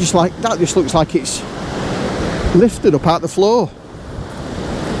 That just looks like it's lifted up out the floor.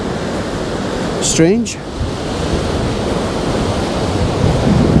 Strange.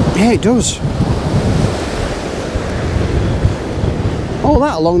 Yeah, it does. Oh,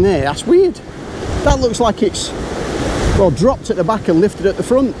 that along there, that's weird. That looks like it's, well, dropped at the back and lifted at the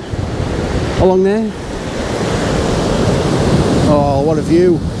front. Along there. Oh, what a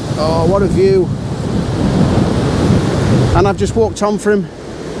view. Oh, what a view. And I've just walked on from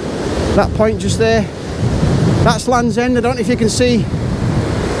that point just there. That's Land's End. I don't know if you can see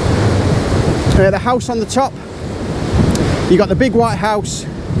the house on the top. You got the big white house,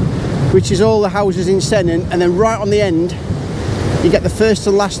 which is all the houses in Sennen, and then right on the end you get the first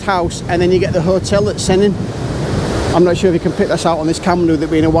and last house, and then you get the hotel at Sennen. I'm not sure if you can pick this out on this camera with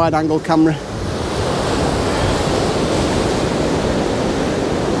it being a wide angle camera.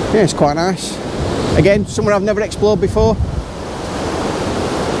 Yeah, it's quite nice. Again, somewhere I've never explored before.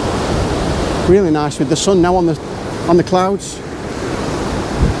 Really nice with the sun now on the clouds.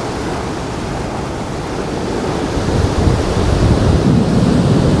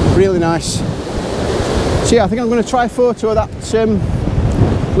 Really nice. So yeah, I think I'm going to try a photo of that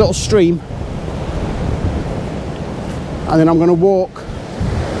little stream, and then I'm going to walk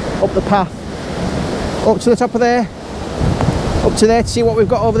up the path up to the top of there, up to there to see what we've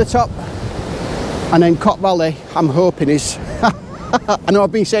got over the top, and then Cot Valley, I'm hoping is I know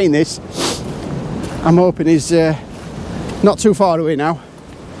I've been saying this, I'm hoping is not too far away now,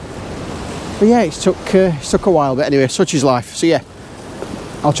 but yeah, it's took a while, but anyway, such is life. So yeah,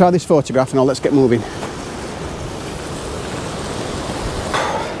 I'll try this photograph and let's get moving.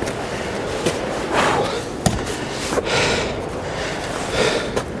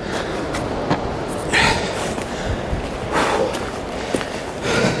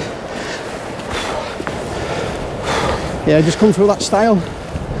 Yeah, just come through that stile.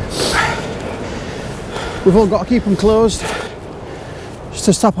 We've all got to keep them closed just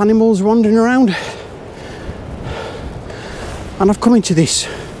to stop animals wandering around. And I've come into this,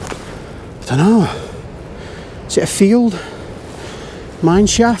 I don't know, is it a field? Mine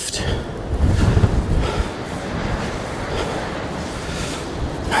shaft?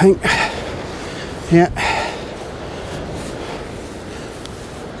 I think, yeah.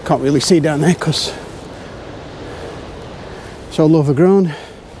 Can't really see down there because it's all overgrown.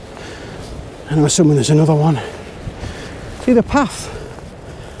 And I'm assuming there's another one. See, the path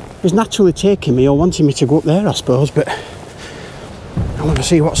is naturally taking me or wanting me to go up there, I suppose, but I want to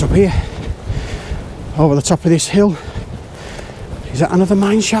see what's up here over the top of this hill. Is that another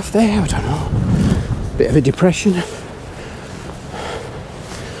mine shaft there? I don't know. Bit of a depression.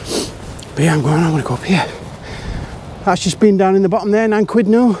 But yeah, I want to go up here. That's just been down in the bottom there,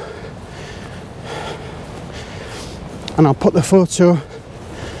 Nanquidno. And I'll put the photo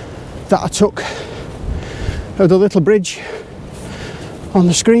that I took of the little bridge on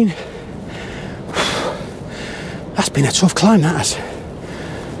the screen. That's been a tough climb, that has.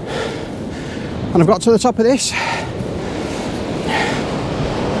 And I've got to the top of this.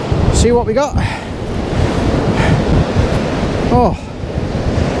 See what we got. Oh.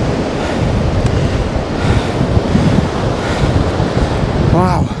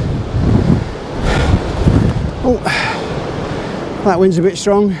 Wow. Oh. That wind's a bit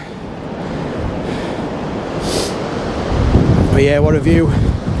strong. But yeah, what a view.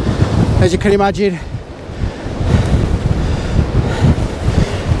 As you can imagine.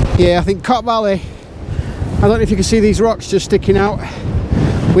 Yeah, I think Cot Valley, I don't know if you can see these rocks just sticking out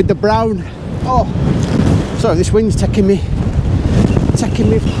with the brown. Oh, sorry, this wind's taking me, the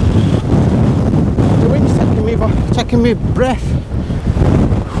wind's taking me breath.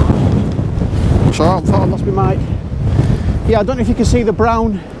 So I thought I lost my mic. Yeah, I don't know if you can see the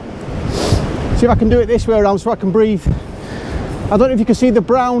brown. See if I can do it this way around so I can breathe I don't know if you can see the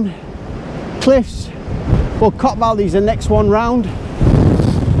brown cliffs. Well, Cot Valley is the next one round.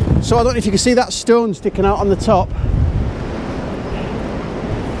 So I don't know if you can see that stone sticking out on the top.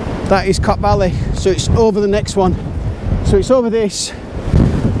 That is Cot Valley. So it's over the next one. So it's over this,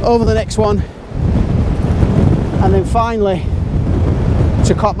 over the next one, and then finally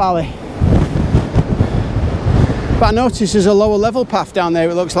to Cot Valley. But I notice there's a lower level path down there,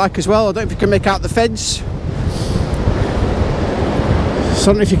 it looks like, as well. I don't know if you can make out the fence. So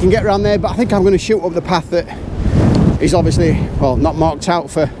I don't know if you can get around there, but I think I'm going to shoot up the path that is obviously, well, not marked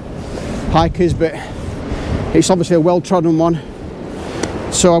out for hikers, but it's obviously a well-trodden one.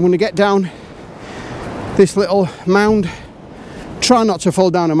 So I'm going to get down this little mound, try not to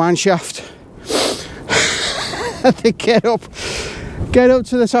fall down a mine shaft, and then get up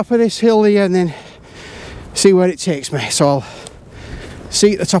to the top of this hill here and then see where it takes me. So I'll see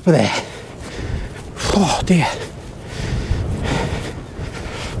you at the top of there. Oh dear.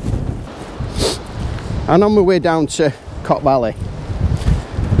 And on my way down to Cot Valley,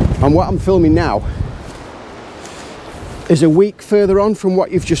 and what I'm filming now is a week further on from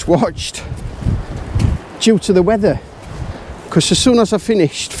what you've just watched, due to the weather. Because as soon as I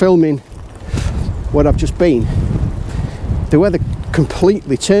finished filming what I've just been, the weather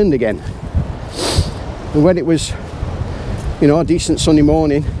completely turned again. And when it was, you know, a decent sunny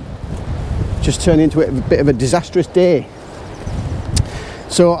morning, just turned into a bit of a disastrous day.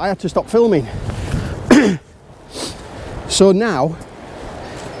 So I had to stop filming. So now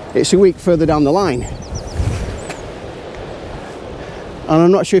it's a week further down the line, and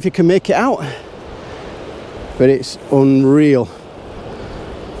I'm not sure if you can make it out, but it's unreal.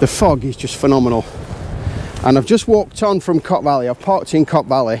 The fog is just phenomenal. And I've just walked on from Cot Valley. I've parked in Cot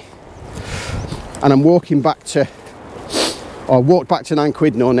Valley and I'm walking back to, or walked back to 9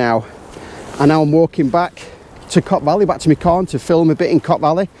 Quidno now, and now I'm walking back to Cot Valley, back to my car to film a bit in Cot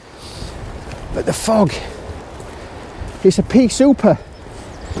Valley. But the fog, it's a pea super,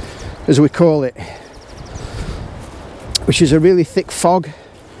 as we call it, which is a really thick fog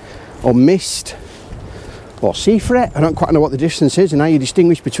or mist or sea fret. I don't quite know what the difference is and how you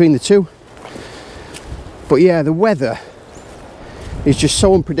distinguish between the two. But yeah, the weather is just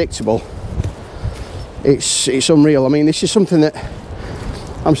so unpredictable. It's unreal. I mean, this is something that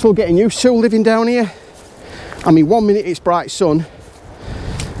I'm still getting used to living down here. I mean, 1 minute it's bright sun,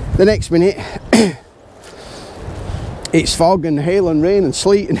 the next minute it's fog and hail and rain and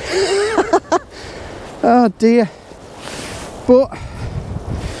sleet and oh dear. But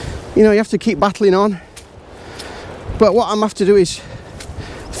you know, you have to keep battling on. But what I'm going to have to do is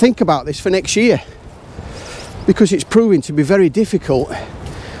think about this for next year, because it's proving to be very difficult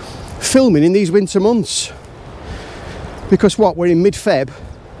filming in these winter months. Because what, we're in mid-Feb.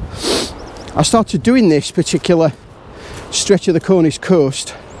 I started doing this particular stretch of the Cornish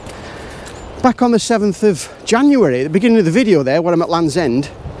coast back on the 7th of January, at the beginning of the video there, where I'm at Land's End.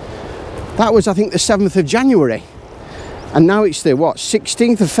 That was, I think, the 7th of January. And now it's the, what,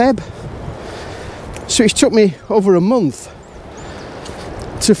 16th of Feb? So it's took me over a month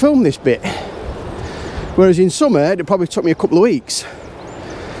to film this bit. Whereas in summer, it probably took me a couple of weeks.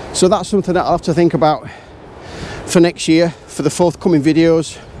 So that's something that I'll have to think about for next year, for the forthcoming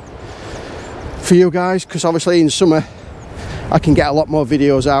videos for you guys, because obviously in summer I can get a lot more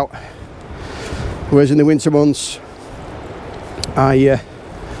videos out, whereas in the winter months I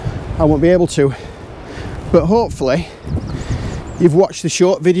won't be able to. But hopefully you've watched the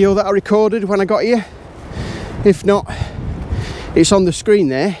short video that I recorded when I got here. If not, it's on the screen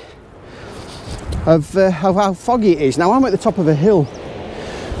there of how foggy it is. Now I'm at the top of a hill,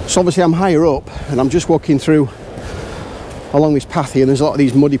 so obviously I'm higher up, and I'm just walking through along this path here, and there's a lot of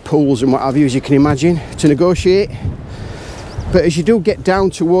these muddy pools and what have you, as you can imagine, to negotiate. But as you do get down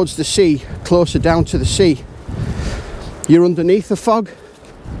towards the sea, closer down to the sea, you're underneath the fog,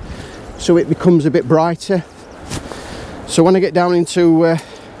 so it becomes a bit brighter. So when I get down into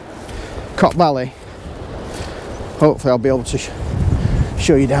Cot Valley, hopefully I'll be able to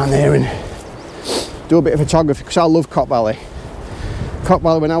show you down there and do a bit of photography, because I love Cot Valley. Cot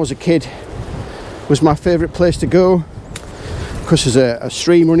Valley, when I was a kid, was my favourite place to go, because there's a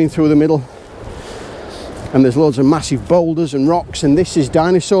stream running through the middle, and there's loads of massive boulders and rocks. And this is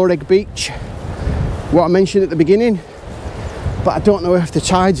Dinosaur Egg Beach, what I mentioned at the beginning, but I don't know if the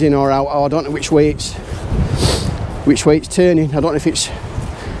tide's in or out, or I don't know which way it's turning. I don't know if it's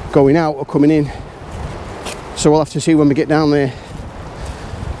going out or coming in, so we'll have to see when we get down there.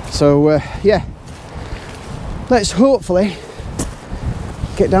 So yeah, let's hopefully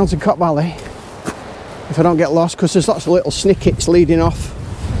get down to Cot Valley if I don't get lost, because there's lots of little snippets leading off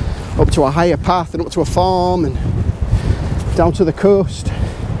up to a higher path and up to a farm, and down to the coast.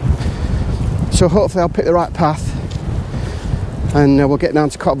 So hopefully I'll pick the right path and we'll get down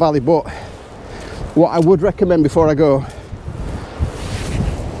to Cot Valley. But what I would recommend before I go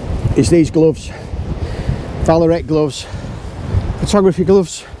is these gloves, Valorec gloves, photography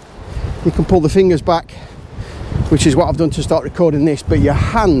gloves. You can pull the fingers back, which is what I've done to start recording this, but your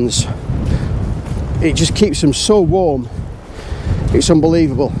hands, it just keeps them so warm, it's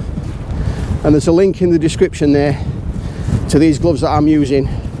unbelievable. And there's a link in the description there to these gloves that I'm using,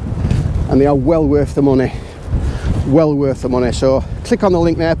 and they are well worth the money, well worth the money. So click on the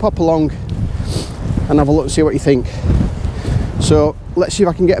link there, pop along and have a look and see what you think. So let's see if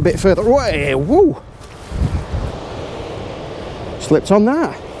I can get a bit further away. Woo! Slipped on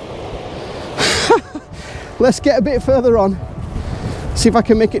that. Let's get a bit further on, see if I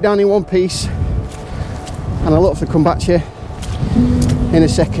can make it down in one piece, and I'll hopefully come back to you in a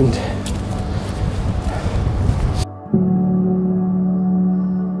second.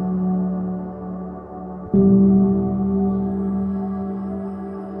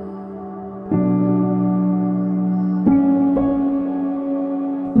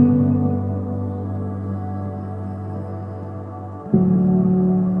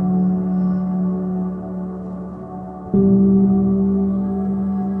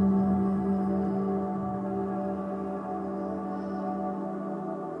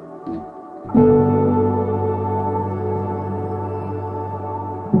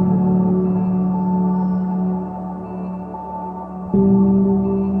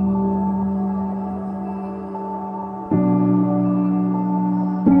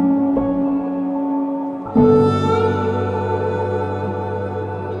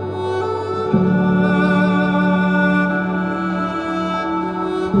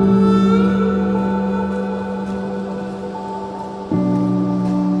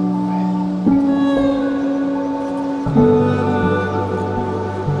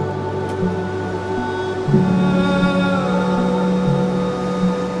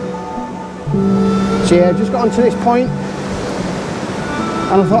 So yeah, just got onto this point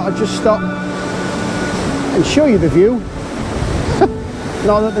and I thought I'd just stop and show you the view.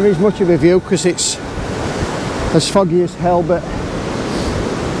 Not that there is much of a view because it's as foggy as hell, but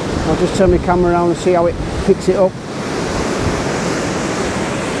I'll just turn my camera around and see how it picks it up.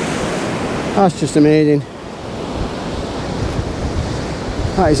 That's just amazing.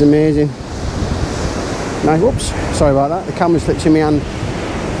 That is amazing. Now, whoops, sorry about that, the camera slipped in my hand.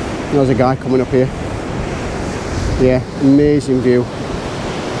 There's a guy coming up here. Yeah, amazing view.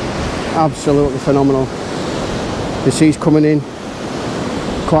 Absolutely phenomenal. The sea's coming in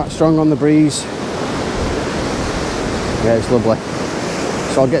quite strong on the breeze. Yeah, it's lovely.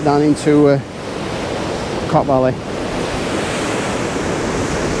 So I'll get down into Cot Valley.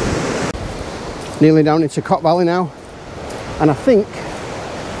 Nearly down into Cot Valley now, and I think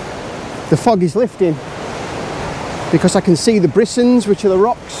the fog is lifting because I can see the bristens, which are the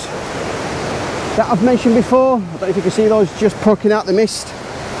rocks that I've mentioned before. I don't know if you can see those just poking out the mist.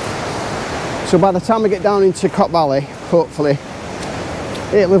 So by the time I get down into Cot Valley, hopefully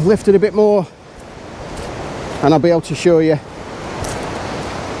it'll have lifted a bit more and I'll be able to show you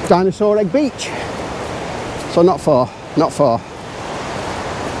Dinosaur Egg Beach. So not far, not far.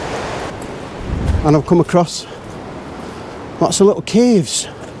 And I've come across lots of little caves.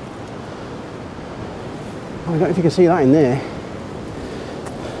 I don't know if you can see that in there.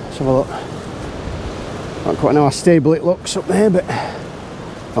 Let's have a look. I don't quite know how stable it looks up there, but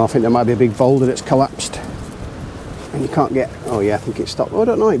I think there might be a big boulder that's collapsed and you can't get. Oh yeah, I think it stopped. Oh, I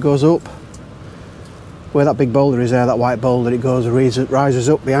don't know, it goes up where that big boulder is there, that white boulder. It goes, rises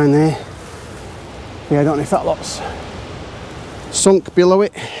up behind there. Yeah, I don't know if that looks sunk below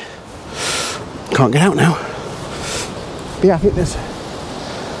it. Can't get out now. But yeah, I think there's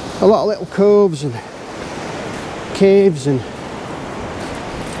a lot of little coves and caves. And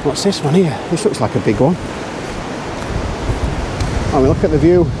what's this one here? This looks like a big one. I mean, look at the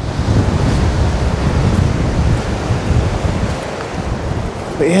view.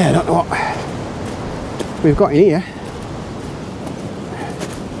 But yeah, I don't know what we've got in here.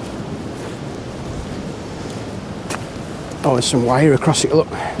 Oh, there's some wire across it,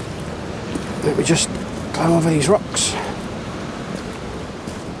 look. Let me just climb over these rocks.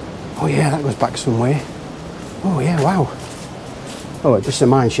 Oh yeah, that goes back some way. Oh yeah, wow. Oh, just a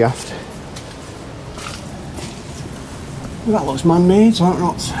mine shaft. That looks man-made, so I don't know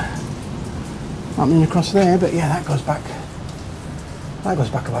what's happening across there, but yeah, that goes back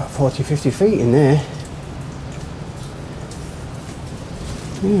about 40-50 feet in there.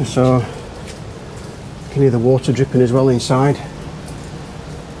 Yeah, so you can hear the water dripping as well inside.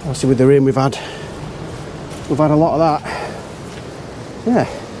 Obviously with the rain we've had a lot of that. yeah,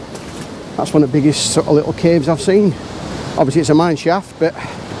 that's one of the biggest sort of little caves I've seen. Obviously it's a mine shaft, but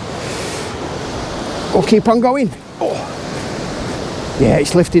we'll keep on going. Oh. Yeah,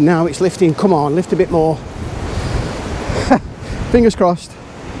 it's lifting now, it's lifting. Come on, lift a bit more. Fingers crossed.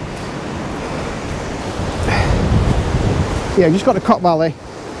 Yeah, just got to Cot Valley.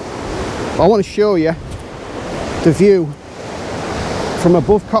 I want to show you the view from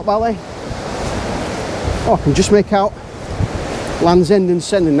above Cot Valley. Oh, I can just make out Land's End and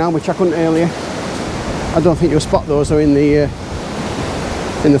Sennen now, which I couldn't earlier. I don't think you'll spot those though in the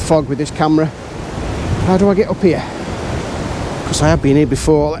fog with this camera. How do I get up here? Because I have been here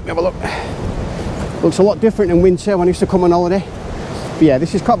before. Let me have a look. Looks a lot different in winter when I used to come on holiday. But yeah,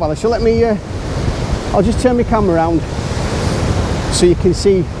 this is Cot Valley. So let me, I'll just turn my camera around so you can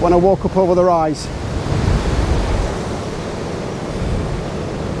see when I walk up over the rise.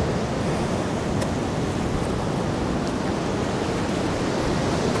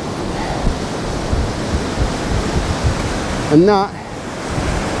 And that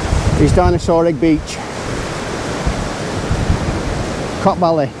is Dinosaur Egg Beach, Cot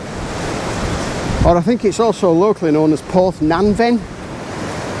Valley, or I think it's also locally known as Porth Nanven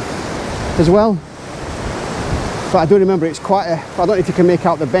as well. But I do remember it's quite a, I don't know if you can make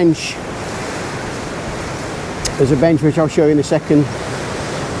out the bench. There's a bench which I'll show you in a second.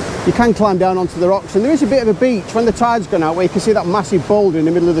 You can climb down onto the rocks, and there is a bit of a beach when the tide's gone out, where you can see that massive boulder in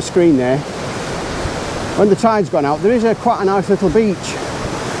the middle of the screen there. When the tide's gone out, there is quite a nice little beach,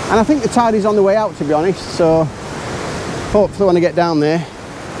 and I think the tide is on the way out, to be honest, so hopefully when I get down there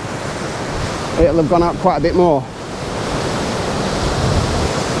it'll have gone out quite a bit more.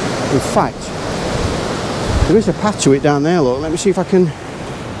 In fact, there is a path to it down there. Look, let me see if I can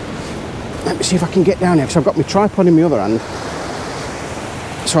get down here, because I've got my tripod in my other hand,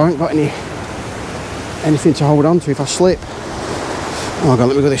 so I haven't got anything to hold on to if I slip. Oh god,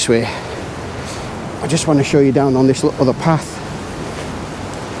 let me go this way. I just want to show you down on this other path.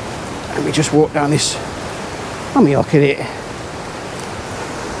 And we just walk down this. I mean, look at it.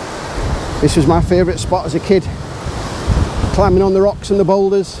 This was my favourite spot as a kid. Climbing on the rocks and the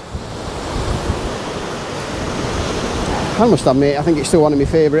boulders. I must admit, I think it's still one of my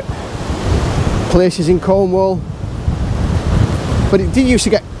favourite places in Cornwall. But it did used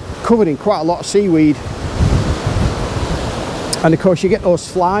to get covered in quite a lot of seaweed. And of course you get those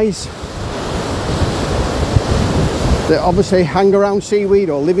flies that obviously hang around seaweed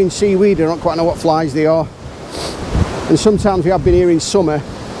or live in seaweed. I don't quite know what flies they are. And sometimes we have been here in summer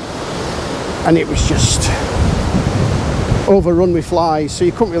and it was just overrun with flies, so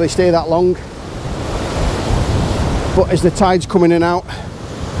you couldn't really stay that long. But as the tide's coming in and out,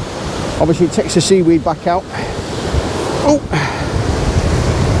 obviously it takes the seaweed back out. Oh,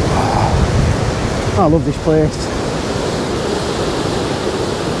 I love this place.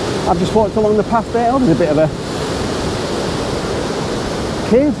 I've just walked along the path there. Oh, there's a bit of a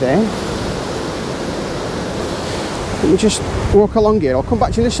cave there. Let me just walk along here. I'll come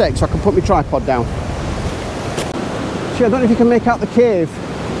back to you in a sec so I can put my tripod down. See, I don't know if you can make out the cave,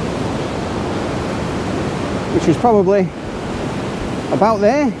 which is probably about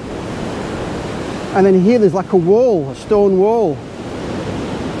there. And then here there's like a wall, a stone wall.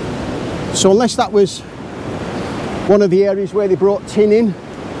 So unless that was one of the areas where they brought tin in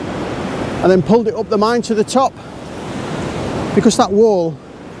and then pulled it up the mine to the top, because that wall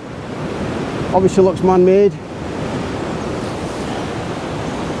obviously looks man-made.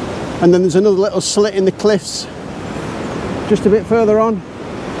 And then there's another little slit in the cliffs just a bit further on.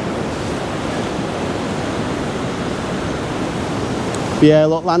 But yeah,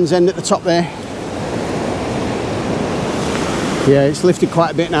 look, Land's End at the top there. Yeah, it's lifted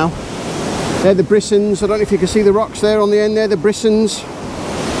quite a bit now. They're the brissons. I don't know if you can see the rocks there on the end there, the brissons.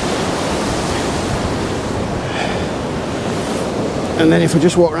 And then if I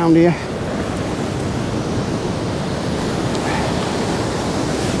just walk around here,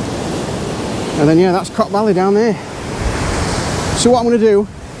 and then yeah, that's Cot Valley down there. So what I'm going to do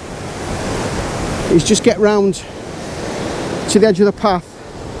is just get round to the edge of the path,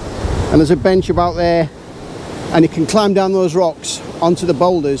 and there's a bench about there, and you can climb down those rocks onto the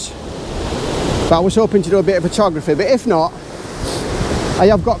boulders. But I was hoping to do a bit of photography, but if not, I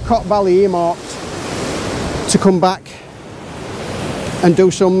have got Cot Valley earmarked to come back and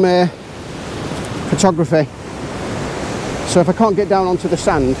do some photography. So if I can't get down onto the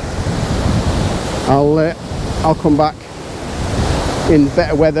sand, I'll come back in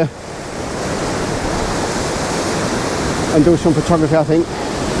better weather and do some photography, I think.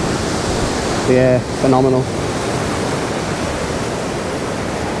 Yeah, phenomenal.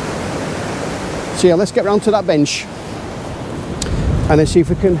 So yeah, let's get round to that bench and then see if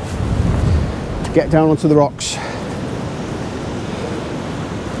we can get down onto the rocks.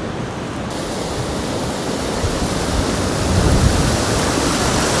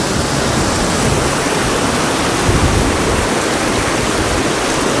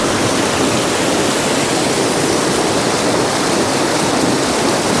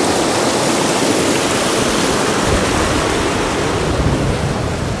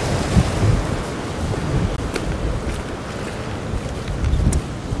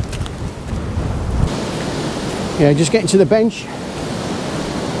 Yeah, just getting to the bench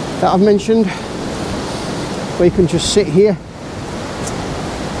that I've mentioned, where you can just sit here,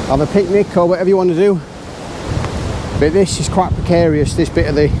 have a picnic or whatever you want to do. But this is quite precarious, this bit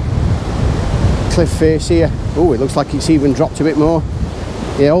of the cliff face here. Oh, it looks like it's even dropped a bit more.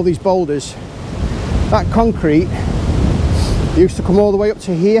 Yeah, all these boulders, that concrete used to come all the way up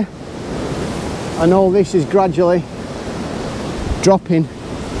to here, and all this is gradually dropping.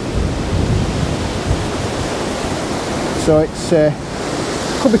 So it's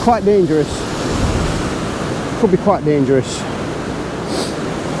could be quite dangerous. Could be quite dangerous.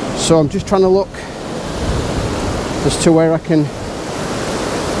 So I'm just trying to look as to where I can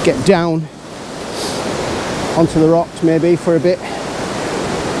get down onto the rocks, maybe for a bit.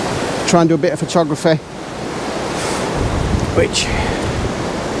 Try and do a bit of photography, which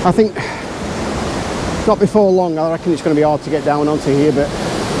I think not before long. I reckon it's going to be hard to get down onto here, but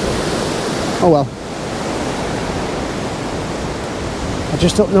oh well. I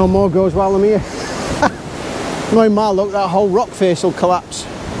just hope no more goes while I'm here. Knowing my luck, that whole rock face will collapse.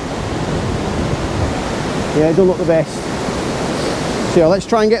 Yeah, it doesn't look the best. So yeah, let's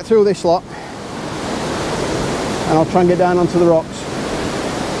try and get through this lot, and I'll try and get down onto the rocks.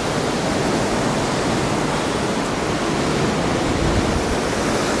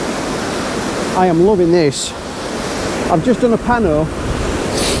 I am loving this. I've just done a pano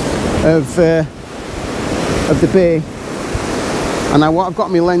of the bay. And now what I've got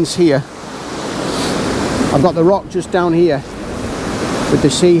on my lens here, I've got the rock just down here with the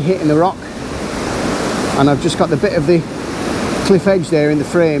sea hitting the rock, and I've just got the bit of the cliff edge there in the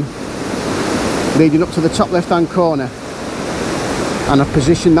frame leading up to the top left hand corner, and I've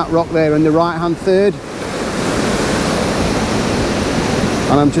positioned that rock there in the right hand third,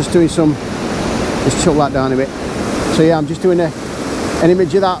 and I'm just doing some, just tilt that down a bit. So yeah, I'm just doing an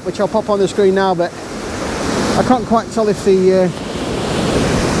image of that, which I'll pop on the screen now, but I can't quite tell if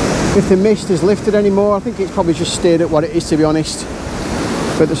the mist is lifted anymore. I think it's probably just stayed at what it is, to be honest.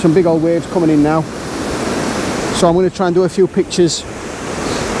 But there's some big old waves coming in now. So I'm going to try and do a few pictures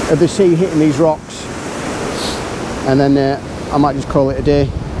of the sea hitting these rocks, and then I might just call it a day.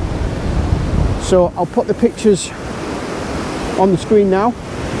 So I'll put the pictures on the screen now.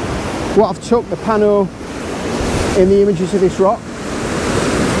 What I've took, the pano in the images of this rock,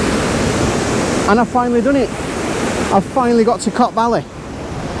 and I've finally done it. I've finally got to Cot Valley.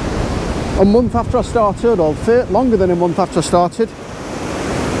 A month after I started, or longer than a month after I started.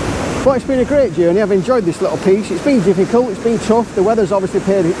 But it's been a great journey. I've enjoyed this little piece. It's been difficult, it's been tough. The weather's obviously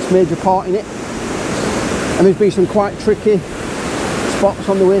played its major part in it. And there's been some quite tricky spots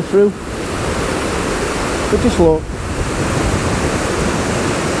on the way through. But just look.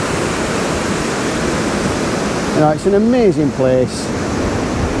 You know, it's an amazing place.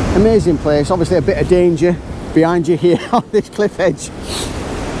 Amazing place. Obviously a bit of danger behind you here on this cliff edge.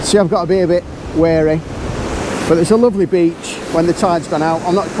 So I've got to be a bit wary, but it's a lovely beach when the tide's gone out.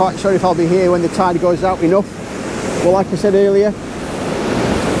 I'm not quite sure if I'll be here when the tide goes out enough, but like I said earlier,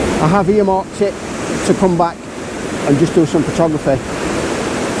 I have earmarked it to come back and just do some photography.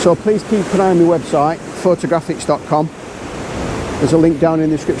 So please keep an eye on my website, photographics.com. There's a link down in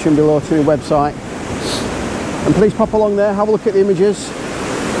the description below to my website, and please pop along there, have a look at the images.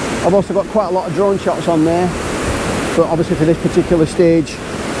 I've also got quite a lot of drone shots on there, but obviously for this particular stage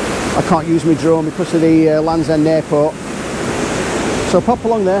I can't use my drone because of the Land's End airport. So pop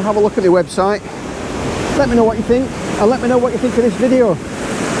along there, have a look at the website, let me know what you think, and let me know what you think of this video.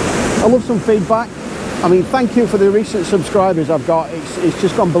 I love some feedback. I mean, thank you for the recent subscribers I've got. It's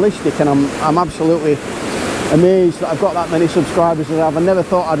just gone ballistic, and I'm absolutely amazed that I've got that many subscribers as I have. I never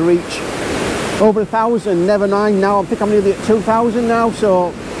thought I'd reach over 1,000, never mind. Now I think I'm nearly at 2,000 now,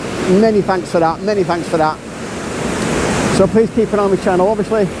 so many thanks for that, many thanks for that. So please keep an eye on my channel.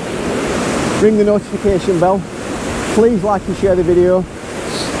 Obviously ring the notification bell, please like and share the video,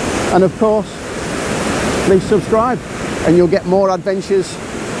 and of course please subscribe, and you'll get more adventures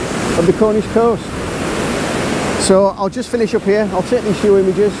of the Cornish coast. So I'll just finish up here. I'll take these few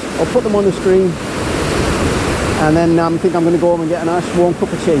images, I'll put them on the screen, and then I think I'm going to go home and get a nice warm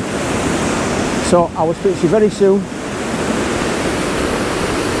cup of tea. So I will speak to you very soon.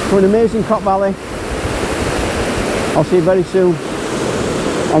 for an amazing Cot Valley. I'll see you very soon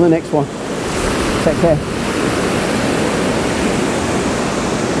on the next one. Take care.